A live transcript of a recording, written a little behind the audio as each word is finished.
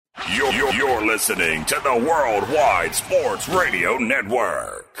You're listening to the Worldwide Sports Radio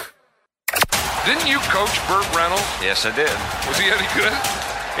Network. Didn't you coach Burt Reynolds? Yes, I did. Was he any good?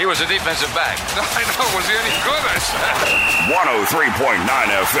 He was a defensive back. I know. Was he any good? I said. 103.9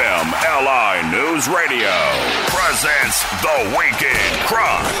 FM LI News Radio presents The Weekend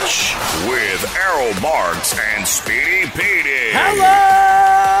Crunch with Errol Marks and Speedy Petey.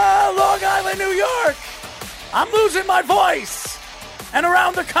 Hello, Long Island, New York. I'm losing my voice. And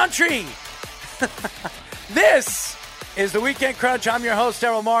around the country. This is The Weekend Crunch. I'm your host,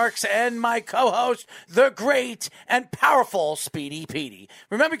 Errol Marks, and my co-host, the great and powerful Speedy Petey.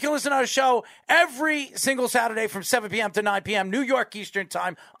 Remember, you can listen to our show every single Saturday from 7 p.m. to 9 p.m. New York Eastern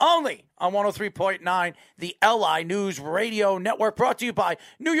Time, only on 103.9, the LI News Radio Network, brought to you by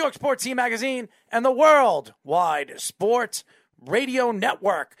New York Sports Team Magazine and the Worldwide Sports Radio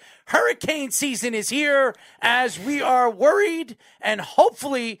Network. Hurricane season is here as we are worried, and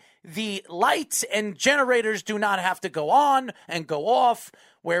hopefully the lights and generators do not have to go on and go off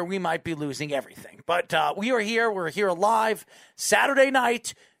where we might be losing everything. But we are here. We're here live Saturday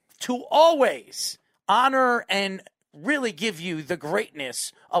night to always honor and really give you the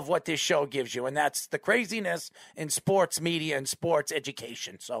greatness of what this show gives you, and that's the craziness in sports media and sports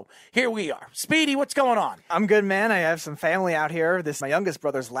education. So here we are. Speedy, what's going on? I'm good, man. I have some family out here. This is my youngest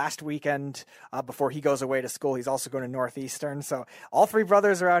brother's last weekend before he goes away to school. He's also going to Northeastern, so all three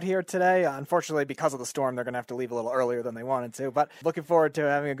brothers are out here today. Unfortunately, because of the storm, they're going to have to leave a little earlier than they wanted to, but looking forward to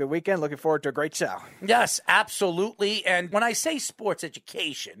having a good weekend, looking forward to a great show. Yes, absolutely. And when I say sports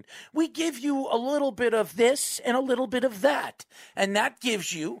education, we give you a little bit of this and a little bit of that, and that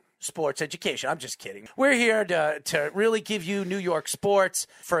gives you sports education. I'm just kidding. We're here to really give you New York sports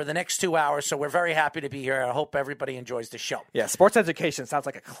for the next 2 hours, so we're very happy to be here. I hope everybody enjoys the show. Yeah, sports education sounds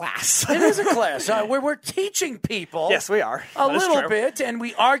like a class. It is a class where we're teaching people. Yes, we are. A little bit, and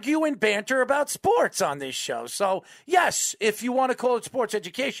we argue and banter about sports on this show. So, yes, if you want to call it sports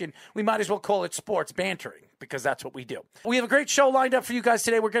education, we might as well call it sports bantering, because that's what we do. We have a great show lined up for you guys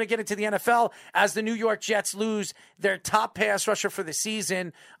today. We're going to get into the NFL as the New York Jets lose their top pass rusher for the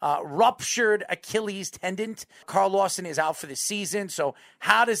season, ruptured Achilles tendon. Carl Lawson is out for the season. So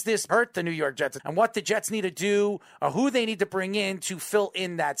how does this hurt the New York Jets, and what the Jets need to do, or who they need to bring in to fill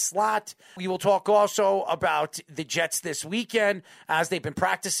in that slot? We will talk also about the Jets this weekend as they've been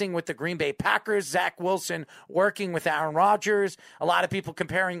practicing with the Green Bay Packers. Zach Wilson working with Aaron Rodgers. A lot of people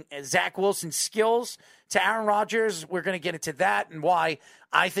comparing Zach Wilson's skills to Aaron Rodgers. We're going to get into that and why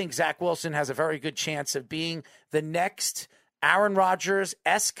I think Zach Wilson has a very good chance of being the next Aaron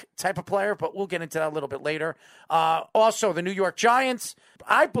Rodgers-esque type of player, but we'll get into that a little bit later. Also, the New York Giants,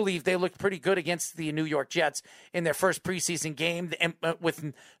 I believe they looked pretty good against the New York Jets in their first preseason game, and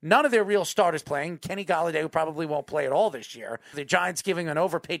with none of their real starters playing. Kenny Golladay, who probably won't play at all this year. The Giants giving an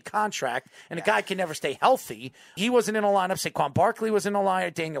overpaid contract, and a guy can never stay healthy. He wasn't in a lineup. Saquon Barkley was in a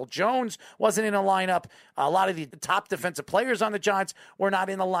lineup. Daniel Jones wasn't in a lineup. A lot of the top defensive players on the Giants were not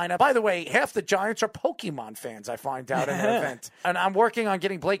in the lineup. By the way, half the Giants are Pokemon fans, I find out in an event. And I'm working on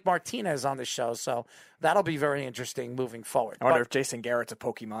getting Blake Martinez on the show, so that'll be very interesting moving forward. I wonder if Jason Garrett's a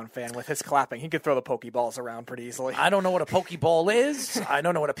Pokemon fan. With his clapping, he could throw the Pokeballs around pretty easily. I don't know what a Pokeball is. I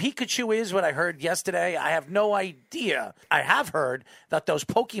don't know what a Pikachu is, what I heard yesterday. I have no idea. I have heard that those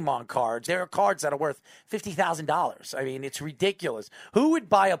Pokemon cards, there are cards that are worth $50,000. I mean, it's ridiculous. Who would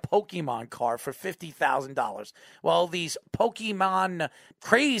buy a Pokemon card for $50,000? Well, these Pokemon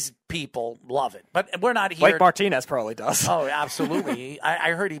crazed people love it. But we're not here. Blake Martinez probably does. Oh, absolutely.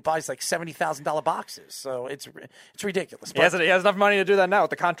 I heard he buys like $70,000 boxes. So it's ridiculous. He has enough money to do that now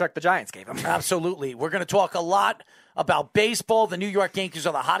with the contract the Giants gave him. Absolutely. We're going to talk a lot about baseball. The New York Yankees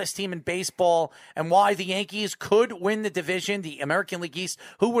are the hottest team in baseball, and why the Yankees could win the division, the American League East.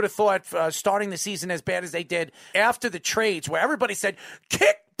 Who would have thought starting the season as bad as they did after the trades, where everybody said,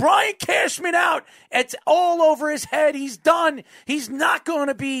 kick Brian Cashman out. It's all over his head. He's done. He's not going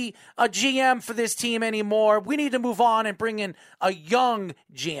to be a GM for this team anymore. We need to move on and bring in a young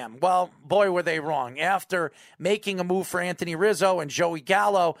GM. Well, boy, were they wrong. After making a move for Anthony Rizzo and Joey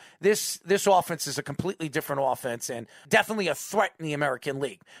Gallo, this offense is a completely different offense and definitely a threat in the American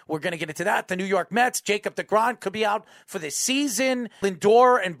League. We're going to get into that. The New York Mets, Jacob deGrom could be out for the season.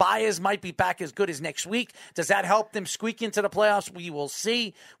 Lindor and Baez might be back as good as next week. Does that help them squeak into the playoffs? We will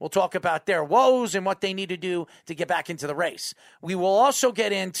see. We'll talk about their woes and what they need to do to get back into the race. We will also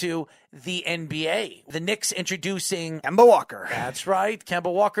get into the NBA. The Knicks introducing Kemba Walker. That's right,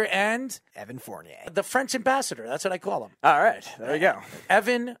 Kemba Walker and Evan Fournier. the French ambassador. That's what I call him. All right, there you go.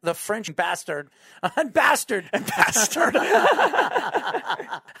 Evan, the French bastard. Bastard. Bastard.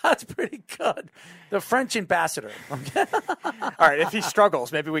 That's pretty good. The French ambassador. All right, if he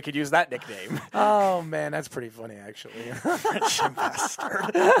struggles, maybe we could use that nickname. Oh, man, that's pretty funny, actually. French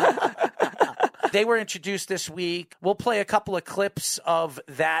bastard. They were introduced this week. We'll play a couple of clips of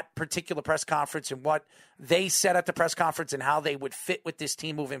that particular press conference and what they said at the press conference and how they would fit with this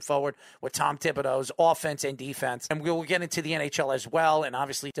team moving forward with Tom Thibodeau's offense and defense. And we'll get into the NHL as well, and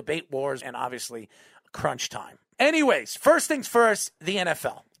obviously debate wars and obviously crunch time. Anyways, first things first, the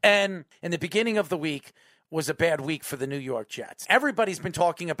NFL. And in the beginning of the week was a bad week for the New York Jets. Everybody's been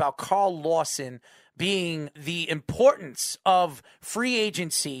talking about Carl Lawson being the importance of free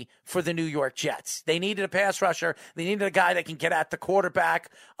agency for the New York Jets. They needed a pass rusher. They needed a guy that can get at the quarterback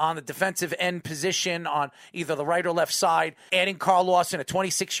on the defensive end position on either the right or left side. Adding Carl Lawson, a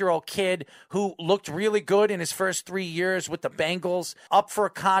 26-year-old kid who looked really good in his first 3 years with the Bengals, up for a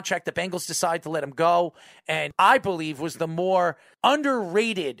contract. The Bengals decided to let him go, and I believe was the more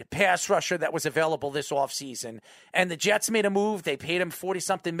underrated pass rusher that was available this offseason. And the Jets made a move. They paid him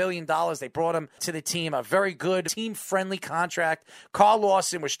 $40-something million. They brought him to the team, a very good team-friendly contract. Carl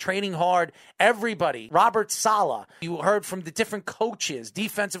Lawson was training hard. Everybody, Robert Saleh, you heard from the different coaches,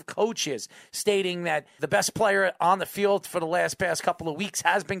 defensive coaches, stating that the best player on the field for the past couple of weeks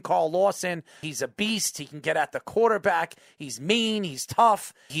has been Carl Lawson. He's a beast. He can get at the quarterback. He's mean. He's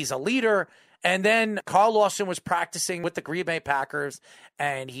tough. He's a leader. And then Carl Lawson was practicing with the Green Bay Packers,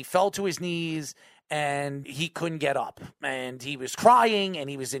 and he fell to his knees, and he couldn't get up. And he was crying, and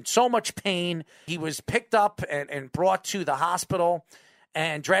he was in so much pain. He was picked up and brought to the hospital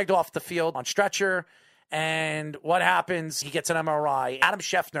and dragged off the field on stretcher. And what happens? He gets an MRI. Adam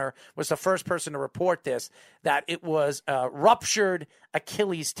Schefter was the first person to report this, that it was a ruptured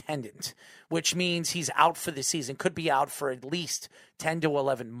Achilles tendon, which means he's out for the season, could be out for at least 10 to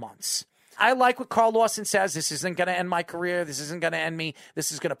 11 months. I like what Carl Lawson says. This isn't going to end my career. This isn't going to end me.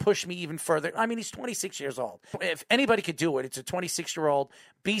 This is going to push me even further. I mean, he's 26 years old. If anybody could do it, it's a 26-year-old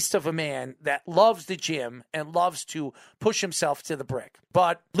beast of a man that loves the gym and loves to push himself to the brick.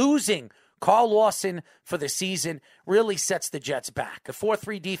 But losing Carl Lawson for the season really sets the Jets back. A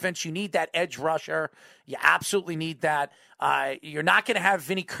 4-3 defense, you need that edge rusher. You absolutely need that. You're not going to have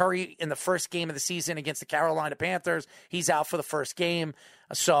Vinny Curry in the first game of the season against the Carolina Panthers. He's out for the first game,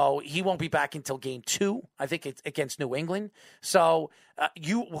 so he won't be back until game 2. I think it's against New England. So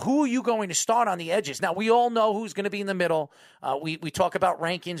who are you going to start on the edges? Now, we all know who's going to be in the middle. We talk about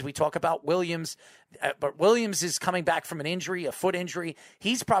Rankins. We talk about Williams. But Williams is coming back from an injury, a foot injury.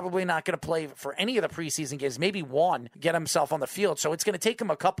 He's probably not going to play for any of the preseason games, maybe one, get himself on the field. So it's going to take him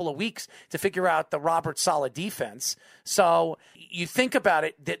a couple of weeks to figure out the Robert Saleh defense. So you think about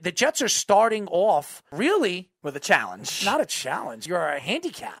it, the Jets are starting off really with a challenge. Not a challenge. You're a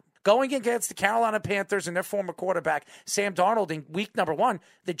handicap. Going against the Carolina Panthers and their former quarterback, Sam Darnold, in week number 1,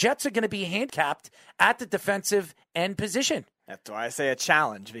 the Jets are going to be handicapped at the defensive end position. That's why I say a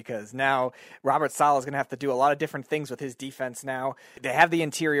challenge, because now Robert Saleh is going to have to do a lot of different things with his defense now. They have the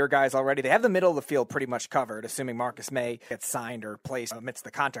interior guys already. They have the middle of the field pretty much covered, assuming Marcus May gets signed or placed amidst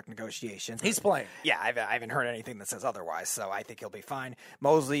the contract negotiations. He's playing. Yeah, I haven't heard anything that says otherwise, so I think he'll be fine.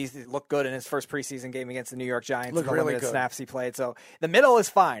 Mosley looked good in his first preseason game against the New York Giants. Looked really good. Snaps he played. So the middle is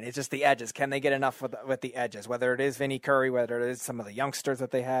fine. It's just the edges. Can they get enough with the edges? Whether it is Vinny Curry, whether it is some of the youngsters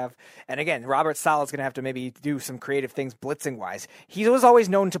that they have. And again, Robert Saleh is going to have to maybe do some creative things blitzing-wise. He was always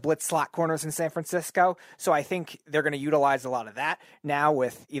known to blitz slot corners in San Francisco, so I think they're going to utilize a lot of that now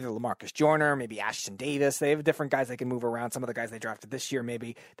with either LaMarcus Joyner, maybe Ashton Davis. They have different guys they can move around. Some of the guys they drafted this year,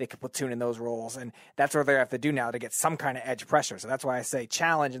 maybe they could platoon in those roles, and that's what they have to do now to get some kind of edge pressure. So that's why I say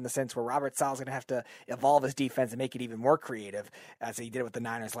challenge in the sense where Robert Saleh's going to have to evolve his defense and make it even more creative, as he did with the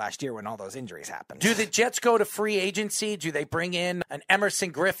Niners last year when all those injuries happened. Do the Jets go to free agency? Do they bring in an Emerson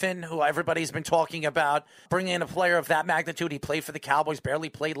Griffin, who everybody's been talking about, bring in a player of that magnitude? He played for the Cowboys, barely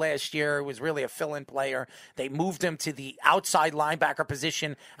played last year, was really a fill-in player. They moved him to the outside linebacker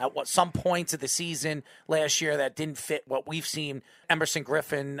position at some points of the season last year that didn't fit what we've seen Emerson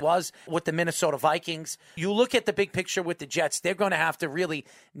Griffin was with the Minnesota Vikings. You look at the big picture with the Jets, they're going to have to really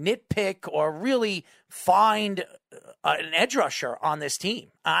nitpick or really find an edge rusher on this team.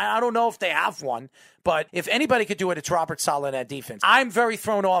 I don't know if they have one, but if anybody could do it, it's Robert Saleh in that defense. I'm very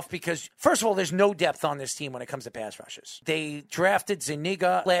thrown off because, first of all, there's no depth on this team when it comes to pass rushes. They drafted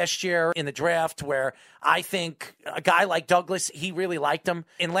Zuniga last year in the draft, where I think a guy like Douglas, he really liked him.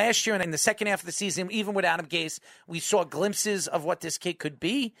 And last year and in the second half of the season, even with Adam Gase, we saw glimpses of what this kid could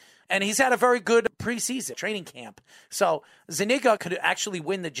be. And he's had a very good preseason training camp. So Zuniga could actually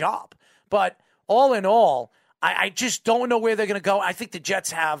win the job. But all in all, I just don't know where they're going to go. I think the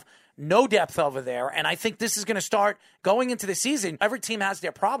Jets have no depth over there, and I think this is going to start going into the season. Every team has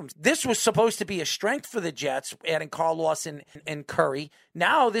their problems. This was supposed to be a strength for the Jets, adding Carl Lawson and Curry.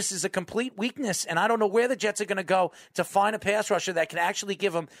 Now this is a complete weakness, and I don't know where the Jets are going to go to find a pass rusher that can actually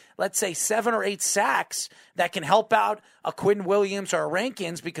give them, let's say, 7 or 8 sacks that can help out a Quinn Williams or a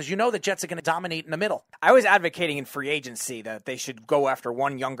Rankins, because you know the Jets are going to dominate in the middle. I was advocating in free agency that they should go after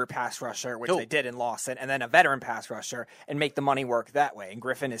one younger pass rusher, which they did in Lawson, and then a veteran pass rusher and make the money work that way. And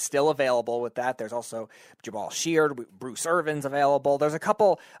Griffin is still available with that. There's also Jabal Sheard, Bruce Irvin's available. There's a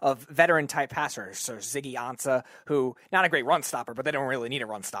couple of veteran-type pass rushers. So Ziggy Ansah, who, not a great run stopper, but they don't really need a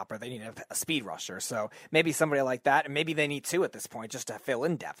run stopper. They need a speed rusher. So maybe somebody like that, and maybe they need 2 at this point just to fill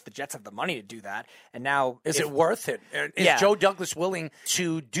in depth. The Jets have the money to do that. And now... Is it worth it? Is Joe Douglas willing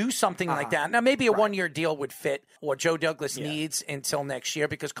to do something like that? Now, maybe a one-year deal would fit what Joe Douglas needs until next year,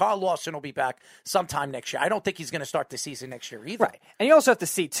 because Carl Lawson will be back sometime next year. I don't think he's going to start the season next year either. Right. And you also have to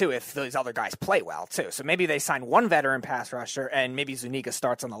see, too, if those other guys play well, too. So maybe they sign one veteran pass rusher, and maybe Zuniga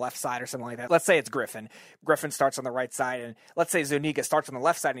starts on the left side or something like that. Let's say it's Griffin. Griffin starts on the right side, and let's say Zuniga starts on the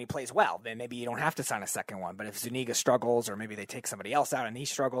left side and he plays well. Then maybe you don't have to sign a second one. But if Zuniga struggles, or maybe they take somebody else out and he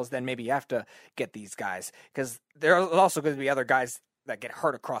struggles, then maybe you have to get these guys. Because there are also going to be other guys that get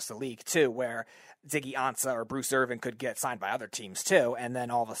hurt across the league, too, where Ziggy Ansah or Bruce Irvin could get signed by other teams, too, and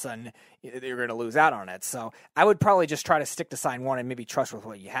then all of a sudden you're going to lose out on it. So I would probably just try to stick to sign one and maybe trust with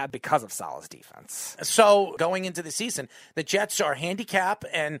what you have because of Saleh's defense. So going into the season, the Jets are handicapped,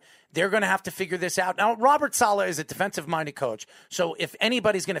 and they're going to have to figure this out. Now, Robert Saleh is a defensive-minded coach, so if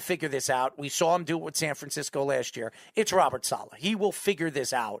anybody's going to figure this out, we saw him do it with San Francisco last year, it's Robert Saleh. He will figure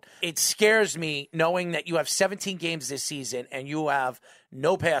this out. It scares me knowing that you have 17 games this season and you have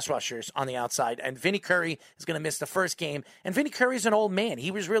no pass rushers on the outside, and Vinny Curry is going to miss the first game, and Vinny Curry is an old man.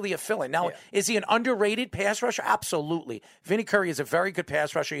 He was really a fill-in. Now, is he an underrated pass rusher? Absolutely. Vinny Curry is a very good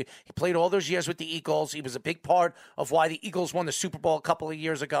pass rusher. He played all those years with the Eagles. He was a big part of why the Eagles won the Super Bowl a couple of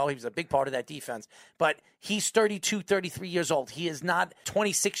years ago. He was a big part of that defense. But he's 32, 33 years old. He is not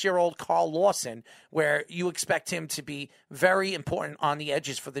 26-year-old Carl Lawson, where you expect him to be very important on the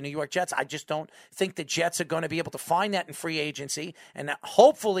edges for the New York Jets. I just don't think the Jets are going to be able to find that in free agency, and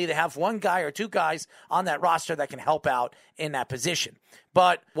hopefully they have one guy or two guys on that roster that can help out in that position.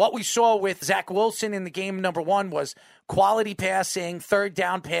 But what we saw with Zach Wilson in the game number 1 was quality passing, third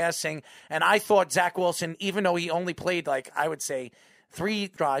down passing, and I thought Zach Wilson, even though he only played, I would say, 3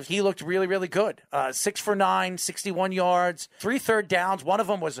 drives, he looked really, really good. 6 for 9, 61 yards, 3 third downs. One of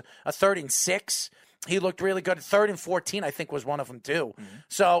them was a 3rd and 6. He looked really good. 3rd and 14, I think, was one of them, too. Mm-hmm.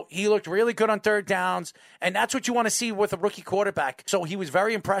 So he looked really good on third downs, and that's what you want to see with a rookie quarterback. So he was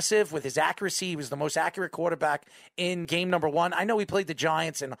very impressive with his accuracy. He was the most accurate quarterback in game number 1. I know he played the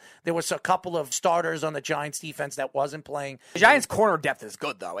Giants, and there was a couple of starters on the Giants defense that wasn't playing. The Giants' corner depth is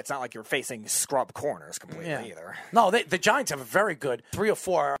good, though. It's not like you're facing scrub corners completely either. No, the Giants have a very good 3 or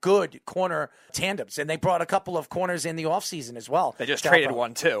 4 good corner tandems, and they brought a couple of corners in the offseason as well. They just traded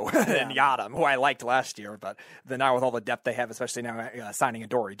one, too, in Yadam, who I liked last year, but now with all the depth they have, especially now signing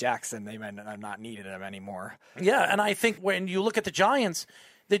Adoree Jackson, they might not needed him anymore. Yeah, and I think when you look at the Giants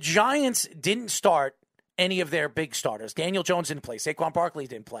didn't start any of their big starters. Daniel Jones didn't play. Saquon Barkley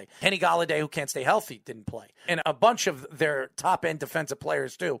didn't play. Kenny Golladay, who can't stay healthy, didn't play. And a bunch of their top-end defensive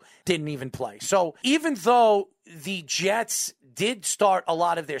players, too, didn't even play. So even though the Jets did start a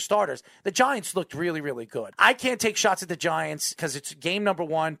lot of their starters, the Giants looked really, really good. I can't take shots at the Giants because it's game number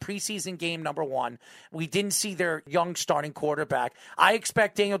 1, preseason game number 1. We didn't see their young starting quarterback. I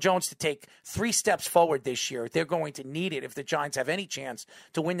expect Daniel Jones to take 3 steps forward this year. They're going to need it if the Giants have any chance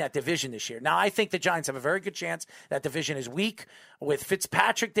to win that division this year. Now, I think the Giants have a very good chance. That division is weak with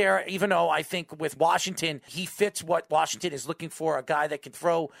Fitzpatrick there, even though I think with Washington, he fits what Washington is looking for, a guy that can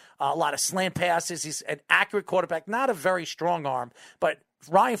throw a lot of slant passes. He's an accurate quarterback, not a very strong arm, but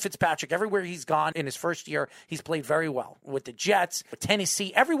Ryan Fitzpatrick, everywhere he's gone in his first year, he's played very well. With the Jets, with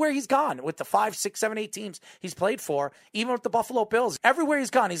Tennessee, everywhere he's gone, with the 5, 6, 7, 8 teams he's played for, even with the Buffalo Bills, everywhere he's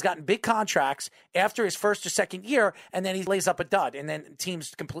gone, he's gotten big contracts after his first or second year, and then he lays up a dud, and then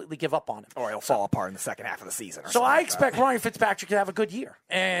teams completely give up on him. Or he'll fall apart in the second half of the season. So I expect Ryan Fitzpatrick to have a good year.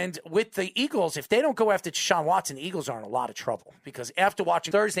 And with the Eagles, if they don't go after Deshaun Watson, the Eagles are in a lot of trouble. Because after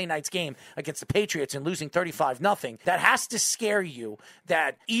watching Thursday night's game against the Patriots and losing 35-0, that has to scare you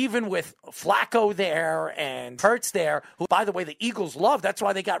that even with Flacco there and Hurts there, who, by the way, the Eagles love, that's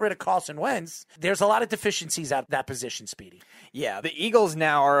why they got rid of Carson Wentz, there's a lot of deficiencies at that position, Speedy. Yeah, the Eagles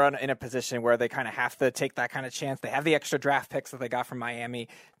now are in a position where they kind of have to take that kind of chance. They have the extra draft picks that they got from Miami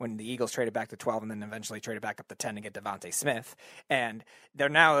when the Eagles traded back to 12 and then eventually traded back up to 10 to get Devontae Smith. And they're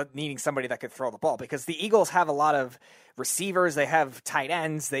now needing somebody that could throw the ball because the Eagles have a lot of receivers, they have tight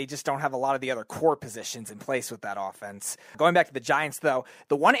ends, they just don't have a lot of the other core positions in place with that offense. Going back to the Giants, though,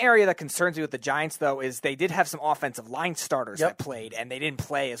 the one area that concerns me with the Giants, though, is they did have some offensive line starters that played, and they didn't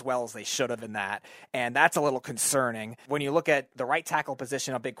play as well as they should have in that, and that's a little concerning. When you look at the right tackle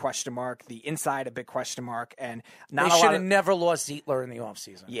position, a big question mark, the inside, a big question mark, and not they should have never lost Zeitler in the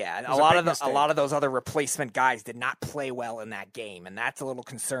offseason. Yeah, and a lot of those other replacement guys did not play well in that game, and that's a little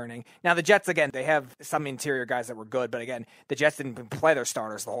concerning. Now, the Jets, again, they have some interior guys that were good, but again, the Jets didn't play their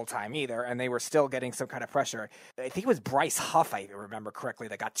starters the whole time either, and they were still getting some kind of pressure. I think it was Bryce Huff, I remember correctly,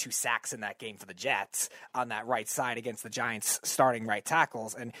 that got 2 sacks in that game for the Jets on that right side against the Giants starting right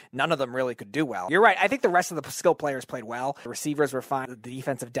tackles, and none of them really could do well. You're right. I think the rest of the skill players played well. The receivers were fine. The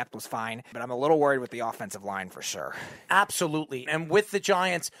defensive depth was fine, but I'm a little worried with the offensive line for sure. Absolutely. And with the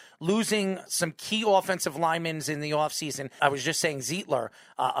Giants losing some key offensive linemen in the offseason, I was just saying Zeitler,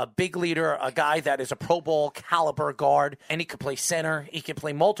 a big leader, a guy that is a Pro Bowl caliber guard, and he could play center. He can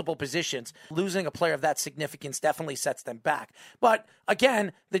play multiple positions. Losing a player of that significance definitely sets them back. But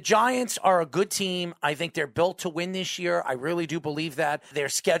again, the Giants are a good team. I think they're built to win this year. I really do believe that. Their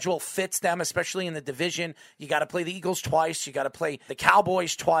schedule fits them, especially in the division. You got to play the Eagles twice. You got to play the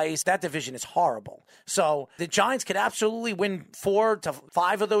Cowboys twice. That division is horrible. So the Giants could absolutely win 4 to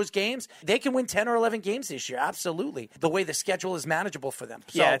 5 of those games. They can win 10 or 11 games this year. Absolutely. The way the schedule is manageable for them.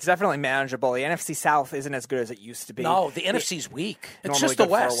 Yeah, it's definitely manageable. The NFC South isn't as good as it used to be. No, the NFC's weak. It's just the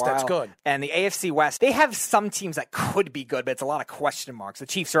West that's good. And the AFC West, they have some teams that could be good, but it's a lot of question marks. The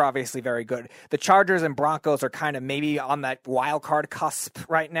Chiefs are obviously very good. The Chargers and Broncos are kind of maybe on that wild card cusp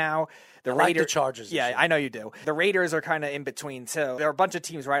right now. I like the Chargers. Yeah, I know you do. The Raiders are kind of in between, too. There are a bunch of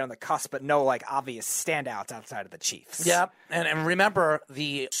teams right on the cusp, but no like obvious standouts outside of the Chiefs. Yeah, and remember,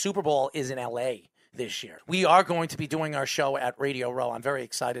 the Super Bowl is in L.A. this year. We are going to be doing our show at Radio Row. I'm very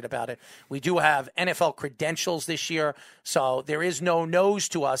excited about it. We do have NFL credentials this year, so there is no nose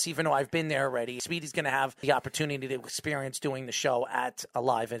to us, even though I've been there already. Speedy's going to have the opportunity to experience doing the show at a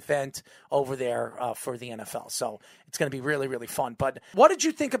live event over there for the NFL. So it's going to be really, really fun. But what did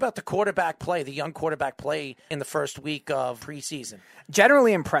you think about the quarterback play, the young quarterback play in the first week of preseason?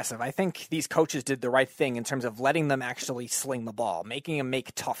 Generally impressive. I think these coaches did the right thing in terms of letting them actually sling the ball, making them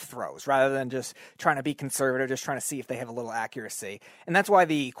make tough throws rather than just trying to be conservative, just trying to see if they have a little accuracy. And that's why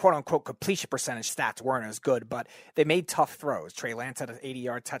the quote-unquote completion percentage stats weren't as good, but they made tough throws. Trey Lance had an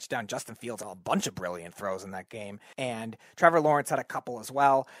 80-yard touchdown. Justin Fields had a bunch of brilliant throws in that game. And Trevor Lawrence had a couple as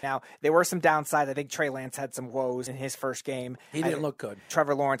well. Now, there were some downsides. I think Trey Lance had some woes in his first game. He didn't look good.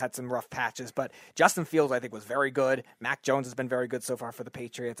 Trevor Lawrence had some rough patches, but Justin Fields, I think, was very good. Mac Jones has been very good so far for the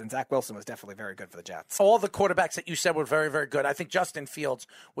Patriots, and Zach Wilson was definitely very good for the Jets. All the quarterbacks that you said were very, very good. I think Justin Fields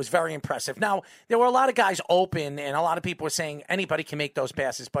was very impressive. Now, there were a lot of guys open, and a lot of people were saying anybody can make those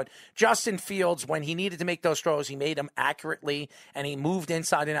passes, but Justin Fields, when he needed to make those throws, he made them accurately, and he moved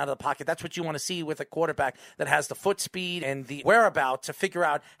inside and out of the pocket. That's what you want to see with a quarterback that has the foot speed and the whereabouts to figure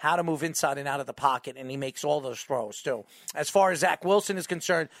out how to move inside and out of the pocket, and he makes all those throws, too. As far as Zach Wilson is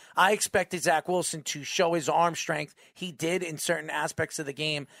concerned, I expected Zach Wilson to show his arm strength. He did in certain aspects of the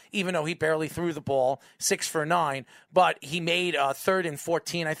game, even though he barely threw the ball, 6 for 9, but he made a 3rd and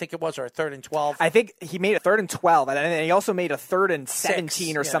 14, I think it was, or a 3rd and 12. I think he made a 3rd and 12, and then he also made a 3rd and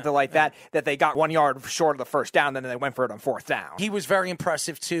 17 or something like that they got 1 yard short of the first down, then they went for it on 4th down. He was very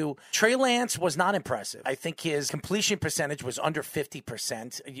impressive, too. Trey Lance was not impressive. I think his completion percentage was under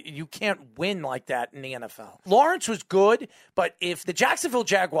 50%. You can't win like that in the NFL. Lawrence was good, but if the Jacksonville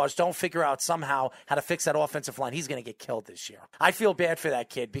Jaguars don't figure out somehow how to fix that offensive line, he's going to get killed this year. I feel bad for that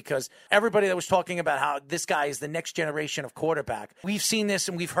kid because everybody that was talking about how this guy is the next generation of quarterback, we've seen this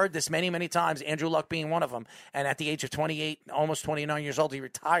and we've heard this many, many times. Andrew Luck being one of them. And at the age of 28, almost 29 years old, he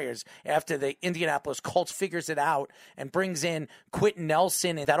retires after the Indianapolis Colts figures it out and brings in Quentin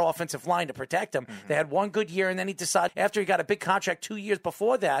Nelson and that offensive line to protect him. They had one good year, and then he decided, after he got a big contract 2 years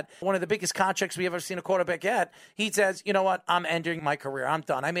before that, one of the biggest contracts we ever seen a quarterback get, he says, you know what, I'm ending my career. I'm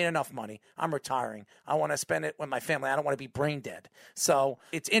done. I made enough money. I'm retiring. I want to spend it with my family. I don't want to be brain dead. So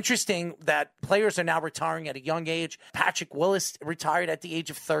it's interesting that players are now retiring at a young age. Patrick Willis retired at the age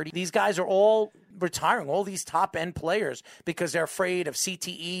of 30. These guys are all retiring, all these top-end players, because they're afraid of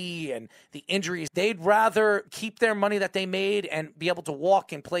CTE and the injuries. They'd rather keep their money that they made and be able to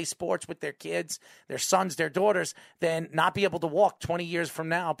walk and play sports with their kids, their sons, their daughters, than not be able to walk 20 years from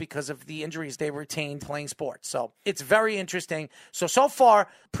now because of the injuries they retained playing sports. So it's very interesting. So far,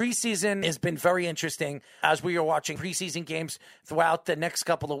 preseason has been very interesting as we are watching preseason games throughout the next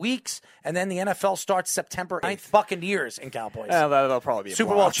couple of weeks, and then the NFL starts September 9th. Buccaneers and Cowboys. That'll probably be a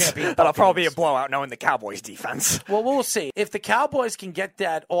Super blowout. Bowl champion. That'll probably be a blowout knowing the Cowboys defense. Well, we'll see. If the Cowboys can get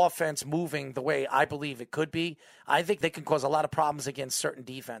that offense moving the way I believe it could be, I think they can cause a lot of problems against certain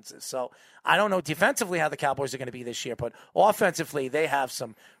defenses. So I don't know defensively how the Cowboys are going to be this year, but offensively they have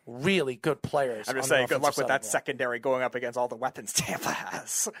some really good players. I'm just saying, good luck with that secondary going up against all the weapons Tampa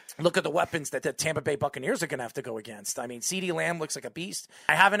has. Look at the weapons that the Tampa Bay Buccaneers are going to have to go against. I mean, CeeDee Lamb looks like a beast.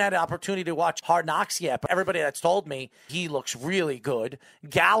 I haven't had an opportunity to watch Hard Knocks yet, but everybody that's told me he looks really good.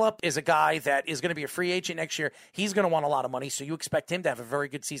 Gallup is a guy that is going to be a free agent next year. He's going to want a lot of money, so you expect him to have a very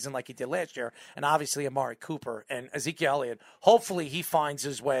good season like he did last year. And obviously Amari Cooper and Ezekiel Elliott. Hopefully he finds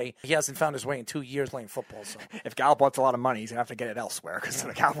his way. He hasn't found his way in 2 years playing football. So if Gallup wants a lot of money, he's going to have to get it elsewhere because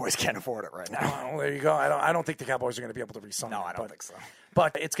the Cowboys can't afford it right now. Well, there you go. I don't think the Cowboys are going to be able to re-sign him. No, I don't think so.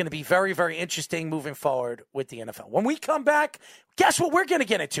 But it's going to be very, very interesting moving forward with the NFL. When we come back, guess what we're going to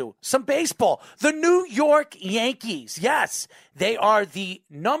get into? Some baseball. The New York Yankees. Yes, they are the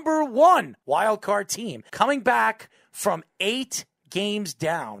number one wild card team, coming back from 8 games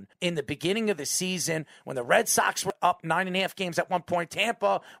down in the beginning of the season when the Red Sox were up 9.5 games at one point.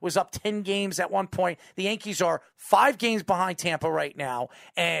 Tampa was up 10 games at one point. The Yankees are 5 games behind Tampa right now,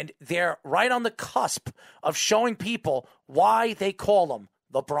 and they're right on the cusp of showing people why they call them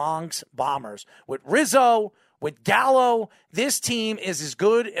the Bronx Bombers. With Rizzo, with Gallo, this team is as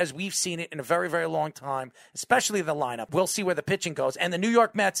good as we've seen it in a very, very long time, especially the lineup. We'll see where the pitching goes. And the New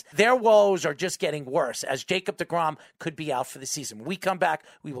York Mets, their woes are just getting worse, as Jacob deGrom could be out for the season. When we come back,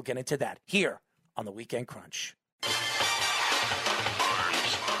 we will get into that here on the Weekend Crunch.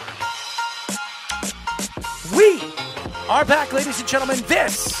 We are back, ladies and gentlemen.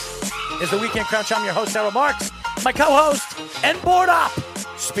 This is the Weekend Crunch. I'm your host, Errol Marks. My co-host and board op,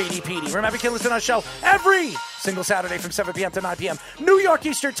 Speedy Petey. Remember, you can listen to our show every single Saturday from 7 p.m. to 9 p.m. New York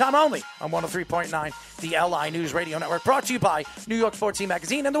Eastern Time only on 103.9, the LI News Radio Network, brought to you by New York Sports Team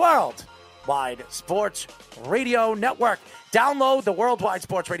Magazine and the Worldwide Sports Radio Network. Download the Worldwide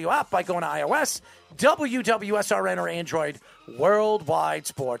Sports Radio app by going to iOS, WWSRN, or Android. Worldwide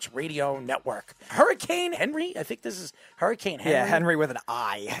Sports Radio Network. Hurricane Henry? I think this is Hurricane Henry. Yeah, Henry with an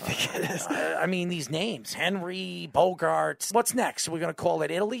I think it is. I mean, these names. Henry, Bogarts. What's next? We're going to call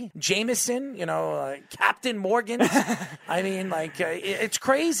it Italy? Jameson? Captain Morgan? I mean, it's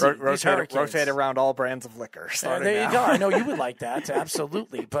crazy. Rotate around all brands of liquor. There you go. I know you would like that.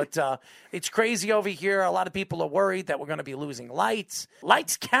 Absolutely. But it's crazy over here. A lot of people are worried that we're going to be losing lights.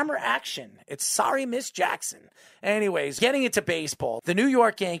 Lights, camera, action. It's sorry, Miss Jackson. Anyways, getting into baseball, the New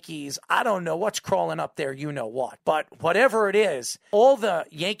York Yankees, I don't know what's crawling up there, you know what. But whatever it is, all the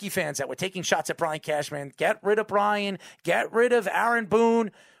Yankee fans that were taking shots at Brian Cashman, get rid of Brian, get rid of Aaron Boone.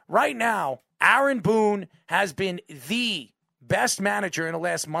 Right now, Aaron Boone has been the best manager in the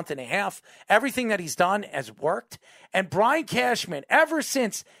last month and a half. Everything that he's done has worked. And Brian Cashman, ever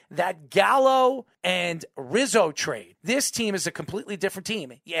since that Gallo and Rizzo trade, this team is a completely different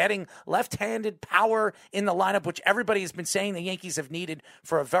team. Adding left-handed power in the lineup, which everybody has been saying the Yankees have needed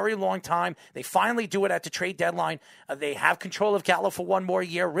for a very long time. They finally do it at the trade deadline. They have control of Gallo for one more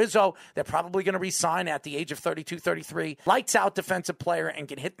year. Rizzo, they're probably going to re-sign at the age of 32, 33. Lights-out defensive player and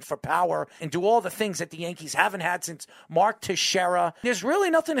can hit for power and do all the things that the Yankees haven't had since Mark Teixeira. There's really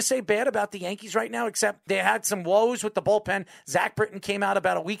nothing to say bad about the Yankees right now, except they had some woes with the bullpen. Zach Britton came out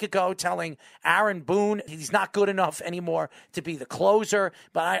about a week ago telling Aaron Boone he's not good enough anymore to be the closer,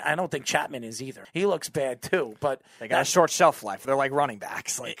 but I don't think Chapman is either. He looks bad too, but they got a short shelf life. They're like running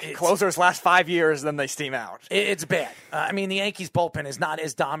backs. Closers last 5 years, then they steam out. It's bad. I mean, the Yankees bullpen is not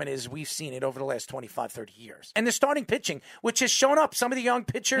as dominant as we've seen it over the last 25, 30 years. And the starting pitching, which has shown up, some of the young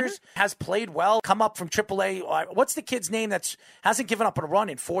pitchers has played well, come up from AAA. What's the kid's name that hasn't given up a run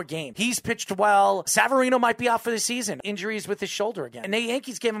in 4 games? He's pitched well. Savarino might be out for the season. season. Injuries with his shoulder again. And the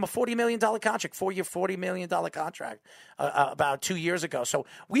Yankees gave him a $40 million contract, 4-year, $40 million contract about 2 years ago. So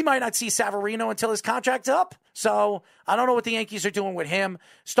we might not see Severino until his contract's up. So I don't know what the Yankees are doing with him.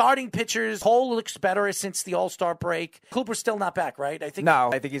 Starting pitchers, Cole looks better since the All-Star break. Cooper's still not back, right? I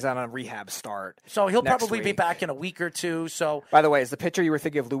think he's on a rehab start. So he'll probably be back in a week or two. So, by the way, is the pitcher you were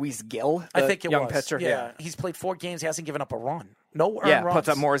thinking of Luis Gil? I think it young was. pitcher. Yeah, he's played 4 games. He hasn't given up a run. No earned runs. Puts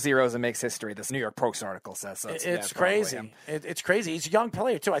up more zeros and makes history. This New York Post article says so. It's crazy. It's crazy. He's a young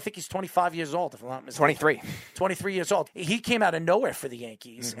player, too. I think he's 25 years old, if I'm not mistaken. 23 years old. He came out of nowhere for the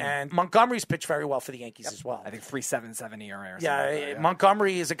Yankees, and Montgomery's pitched very well for the Yankees as well. I think 3.77 ERA or something. Yeah,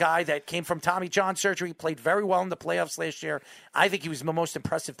 Montgomery is a guy that came from Tommy John surgery, played very well in the playoffs last year. I think he was the most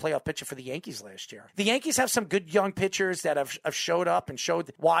impressive playoff pitcher for the Yankees last year. The Yankees have some good young pitchers that have showed up and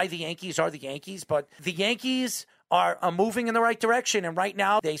showed why the Yankees are the Yankees, but the Yankees are moving in the right direction. And right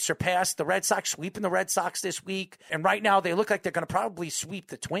now, they surpassed the Red Sox, sweeping the Red Sox this week. And right now, they look like they're going to probably sweep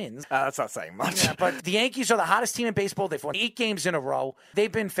the Twins. That's not saying much. Yeah, but the Yankees are the hottest team in baseball. They've won 8 games in a row.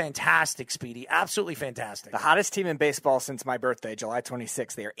 They've been fantastic, Speedy. Absolutely fantastic. The hottest team in baseball since my birthday, July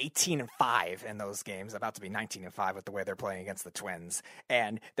 26th. They are 18-5 in those games, about to be 19-5 with the way they're playing against the Twins.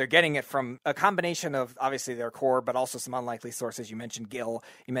 And they're getting it from a combination of, obviously, their core, but also some unlikely sources. You mentioned Gil.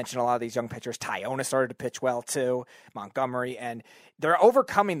 You mentioned a lot of these young pitchers. Tyona started to pitch well, too. Montgomery, and they're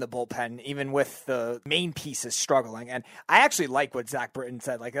overcoming the bullpen even with the main pieces struggling. And I actually like what Zach Britton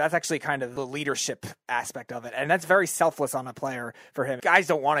said. Like, that's actually kind of the leadership aspect of it, and that's very selfless on a player for him. Guys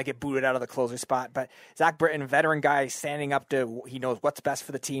don't want to get booted out of the closer spot, but Zach Britton, veteran guy, standing up to, he knows what's best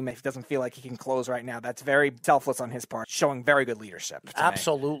for the team. If he doesn't feel like he can close right now, that's very selfless on his part, showing very good leadership.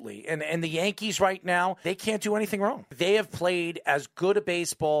 Absolutely. And the Yankees right now, they can't do anything wrong. They have played as good a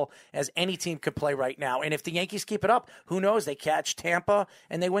baseball as any team could play right now. And if the Yankees keep it up, who knows? They catch Tampa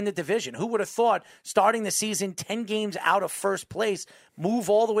and they win the division. Who would have thought starting the season 10 games out of first place, move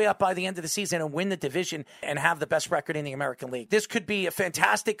all the way up by the end of the season and win the division and have the best record in the American League? This could be a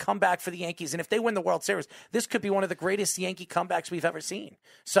fantastic comeback for the Yankees. And if they win the World Series, this could be one of the greatest Yankee comebacks we've ever seen.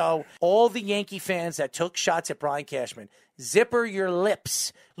 So all the Yankee fans that took shots at Brian Cashman, zipper your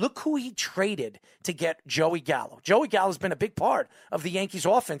lips. Look who he traded to get Joey Gallo. Joey Gallo's been a big part of the Yankees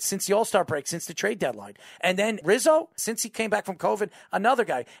offense since the All-Star break, since the trade deadline. And then Rizzo, since he came back from COVID, another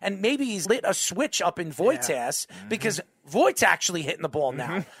guy. And maybe he's lit a switch up in Voigt's ass because Voigt's actually hitting the ball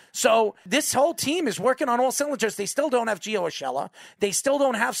now. So this whole team is working on all cylinders. They still don't have Gio Urshela. They still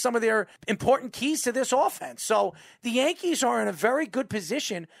don't have some of their important keys to this offense. So the Yankees are in a very good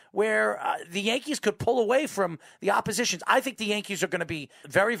position where the Yankees could pull away from the oppositions. I think the Yankees are going to be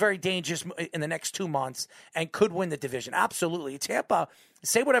very, very dangerous in the next 2 months and could win the division. Absolutely. Tampa,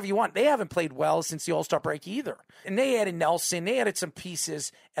 say whatever you want. They haven't played well since the All-Star break either. And they added Nelson. They added some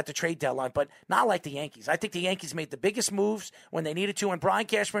pieces at the trade deadline, but not like the Yankees. I think the Yankees made the biggest moves when they needed to, and Brian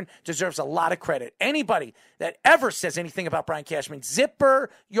Cashman deserves a lot of credit. Anybody that ever says anything about Brian Cashman, zipper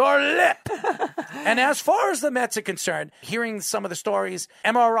your lip. And as far as the Mets are concerned, hearing some of the stories,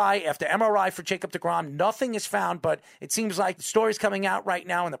 MRI after MRI for Jacob deGrom, nothing is found, but it seems like the stories coming out right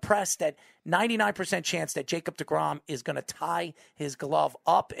now in the press that 99% chance that Jacob deGrom is going to tie his glove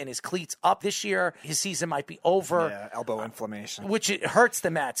up and his cleats up this year. His season might be over. Yeah, elbow inflammation. Which it hurts the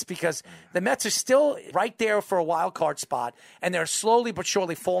Mets because the Mets are still right there for a wild card spot, and they're slowly but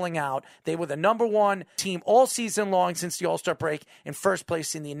surely falling out. They were the number one team all season long since the All-Star break, in first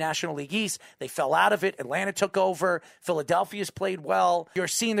place in the National League East. They fell out of it. Atlanta took over. Philadelphia's played well. You're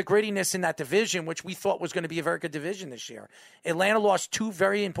seeing the grittiness in that division, which we thought was going to be a very good division this year. Atlanta lost 2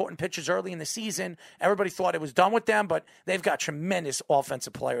 very important pitchers early in the season. Everybody thought it was done with them, but they've got tremendous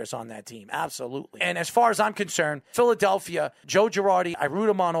offensive players on that team. Absolutely. And as far as I'm concerned, Philadelphia, Joe Girardi, I root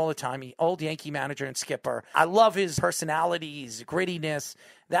him on all the time. He old Yankee manager and skipper. I love his personality, his grittiness.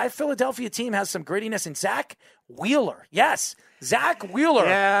 That Philadelphia team has some grittiness. And Zach Wheeler, yes, Zach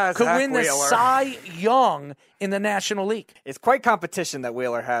Wheeler could win the Cy Young in the National League. It's quite competition that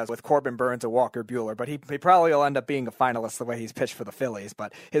Wheeler has with Corbin Burns and Walker Buehler, but he probably will end up being a finalist the way he's pitched for the Phillies,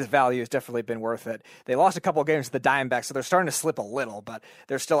 but his value has definitely been worth it. They lost a couple of games to the Diamondbacks, so they're starting to slip a little, but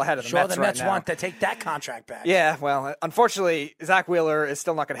they're still ahead of the Mets right now. The Mets want to take that contract back. Yeah, well, unfortunately, Zach Wheeler is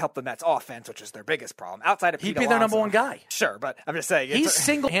still not going to help the Mets offense, which is their biggest problem. Outside of Pete He'd be their number one guy. Sure, but I'm just saying. He's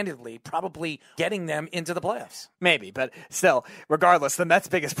single-handedly probably getting them into the playoffs. Maybe, but still, regardless, the Mets'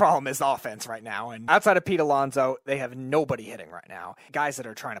 biggest problem is the offense right now. And outside of Pete Alonso, they have nobody hitting right now. Guys that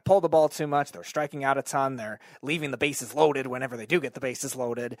are trying to pull the ball too much, they're striking out a ton, they're leaving the bases loaded whenever they do get the bases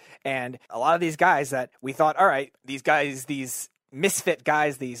loaded. And a lot of these guys that we thought, all right, these guys, these misfit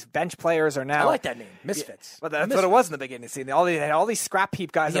guys, these bench players are now. I like that name, Misfits. Well, that's what it was in the beginning. See, they had all these scrap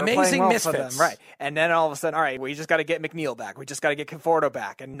heap guys that were playing well misfits. for them, right? And then all of a sudden, all right, we just got to get McNeil back. We just got to get Conforto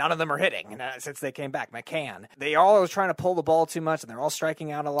back, and none of them are hitting since they came back. McCann, they all are trying to pull the ball too much, and they're all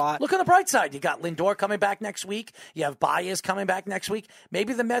striking out a lot. Look on the bright side. You got Lindor coming back next week. You have Baez coming back next week.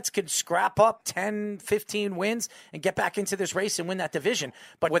 Maybe the Mets could scrap up 10, 15 wins and get back into this race and win that division.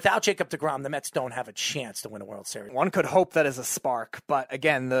 But without Jacob deGrom, the Mets don't have a chance to win a World Series. One could hope that is a spark, but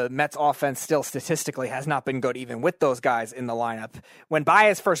again, the Mets offense still statistically has not been good even with those guys in the lineup. When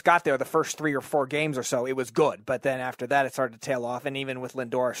Baez first got there, the first 3 or 4 games or so, it was good, but then after that it started to tail off, and even with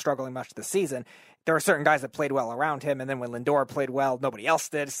Lindor struggling much of the season, there were certain guys that played well around him, and then when Lindor played well, nobody else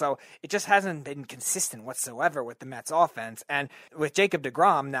did. So it just hasn't been consistent whatsoever with the Mets offense. And with Jacob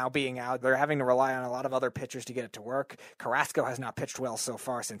deGrom now being out, they're having to rely on a lot of other pitchers to get it to work. Carrasco has not pitched well so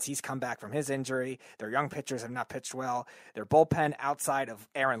far since he's come back from his injury. Their young pitchers have not pitched well. Their bullpen outside of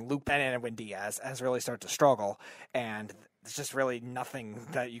Aaron Loup and Edwin Diaz has really started to struggle. And there's just really nothing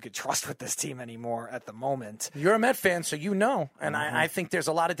that you could trust with this team anymore at the moment. You're a Met fan, so you know. And I think there's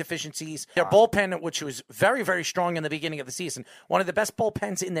a lot of deficiencies. Their bullpen, which was very, very strong in the beginning of the season, one of the best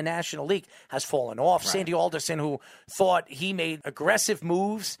bullpens in the National League, has fallen off. Right. Sandy Alderson, who thought he made aggressive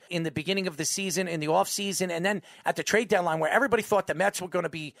moves in the beginning of the season, in the offseason, and then at the trade deadline where everybody thought the Mets were going to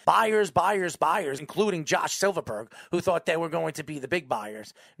be buyers, including Josh Silverberg, who thought they were going to be the big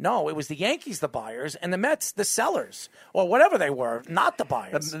buyers. No, it was the Yankees the buyers and the Mets the sellers, or whatever they were, not the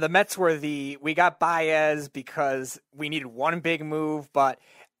buyers. The Mets were we got Baez because we needed one big move, but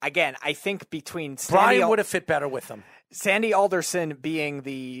again, I think between Brian would have fit better with them. Sandy Alderson being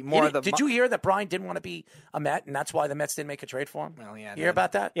the more of the... Did you hear that Brian didn't want to be a Met, and that's why the Mets didn't make a trade for him? Well, yeah. You hear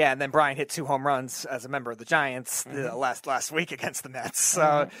about that? Yeah, and then Brian hit 2 home runs as a member of the Giants last week against the Mets,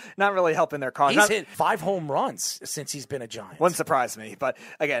 so not really helping their cause. He's hit 5 home runs since he's been a Giant. Wouldn't surprise me, but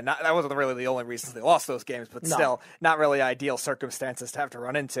again, that wasn't really the only reasons they lost those games, but still, not really ideal circumstances to have to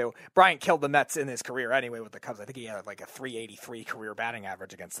run into. Bryant killed the Mets in his career anyway with the Cubs. I think he had like a .383 career batting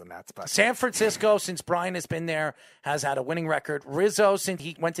average against the Mets. But San Francisco, since Brian has been there, has had a winning record. Rizzo, since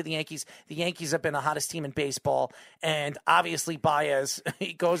he went to the Yankees have been the hottest team in baseball. And obviously Baez,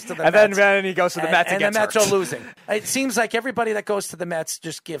 he goes to the Mets. And then he goes to the Mets and the Mets are losing. It seems like everybody that goes to the Mets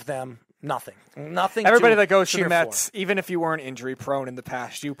just give them nothing. Everybody that goes to the Mets, even if you weren't injury prone in the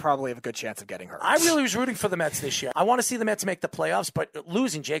past, you probably have a good chance of getting hurt. I really was rooting for the Mets this year. I want to see the Mets make the playoffs, but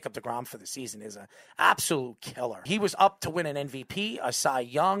losing Jacob deGrom for the season is an absolute killer. He was up to win an MVP, a Cy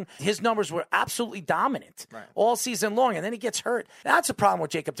Young. His numbers were absolutely dominant all season long, and then he gets hurt. That's a problem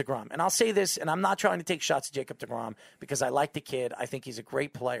with Jacob deGrom. And I'll say this, and I'm not trying to take shots at Jacob deGrom because I like the kid. I think he's a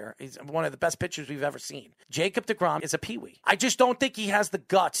great player. He's one of the best pitchers we've ever seen. Jacob deGrom is a peewee. I just don't think he has the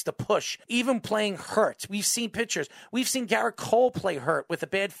guts to push, even playing hurt. We've seen pitchers. We've seen Garrett Cole play hurt with a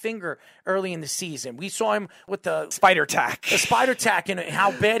bad finger early in the season. We saw him with the spider tack. The spider tack and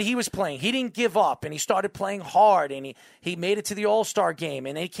how bad he was playing. He didn't give up, and he started playing hard, and he made it to the All-Star game,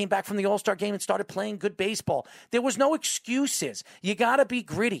 and then he came back from the All-Star game and started playing good baseball. There was no excuses. You got to be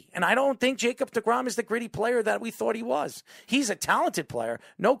gritty, and I don't think Jacob deGrom is the gritty player that we thought he was. He's a talented player,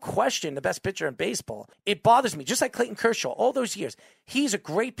 no question, the best pitcher in baseball. It bothers me, just like Clayton Kershaw, all those years. He's a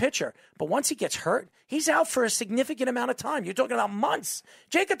great pitcher, but once he gets hurt, he's out for a significant amount of time. You're talking about months.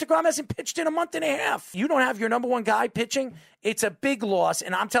 Jacob deGrom hasn't pitched in a month and a half. You don't have your number one guy pitching. It's a big loss,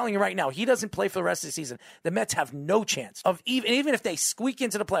 and I'm telling you right now, he doesn't play for the rest of the season. The Mets have no chance of even if they squeak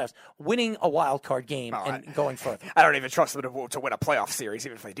into the playoffs, winning a wild card game and going further. I don't even trust them to win a playoff series,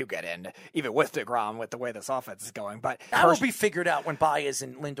 even if they do get in, even with deGrom, with the way this offense is going. But that will be figured out when Baez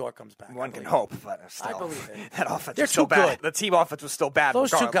and Lindor comes back. One can hope, but still, I believe it. That offense They're is still too bad. good. The team offense was still bad.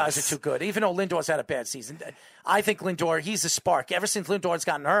 Those regardless. 2 guys are too good. Even though Lindor's had a bad season, I think Lindor, he's a spark. Ever since Lindor's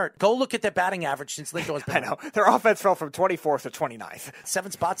gotten hurt, go look at their batting average since Lindor's been I know. Their offense fell from 24th to 29th.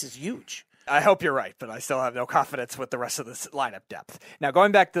 7 spots is huge. I hope you're right, but I still have no confidence with the rest of this lineup depth. Now,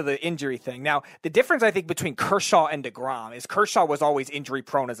 going back to the injury thing. Now, the difference, I think, between Kershaw and deGrom is Kershaw was always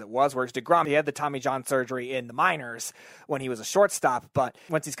injury-prone as it was, whereas deGrom, he had the Tommy John surgery in the minors when he was a shortstop, but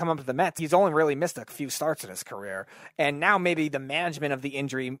once he's come up to the Mets, he's only really missed a few starts in his career. And now maybe the management of the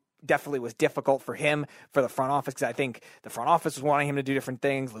injury definitely was difficult for him, for the front office, because I think the front office was wanting him to do different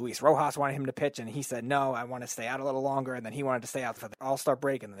things. Luis Rojas wanted him to pitch, and he said, no, I want to stay out a little longer, and then he wanted to stay out for the All-Star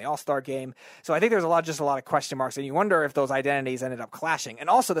break and then the All-Star game. So I think there's just a lot of question marks, and you wonder if those identities ended up clashing. And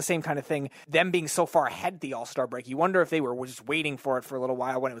also the same kind of thing, them being so far ahead the All-Star break, you wonder if they were just waiting for it for a little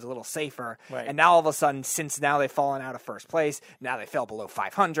while when it was a little safer. Right. And now all of a sudden, since now they've fallen out of first place, now they fell below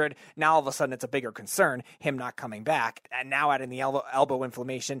 500, now all of a sudden it's a bigger concern, him not coming back, and now adding the elbow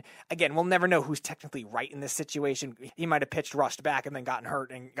inflammation, again, we'll never know who's technically right in this situation. He might have pitched, rushed back, and then gotten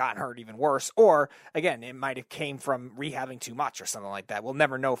hurt even worse. Or, again, it might have came from rehabbing too much or something like that. We'll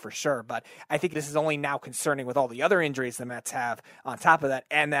never know for sure. But I think this is only now concerning with all the other injuries the Mets have on top of that,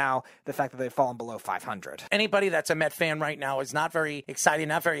 and now the fact that they've fallen below 500. Anybody that's a Met fan right now is not very excited,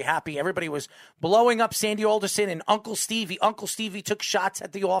 not very happy. Everybody was blowing up Sandy Alderson and Uncle Stevie. Uncle Stevie took shots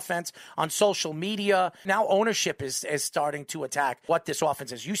at the offense on social media. Now ownership is starting to attack what this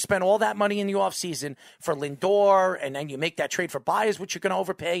offense is. You spend all that money in the offseason for Lindor, and then you make that trade for Baez, which you're going to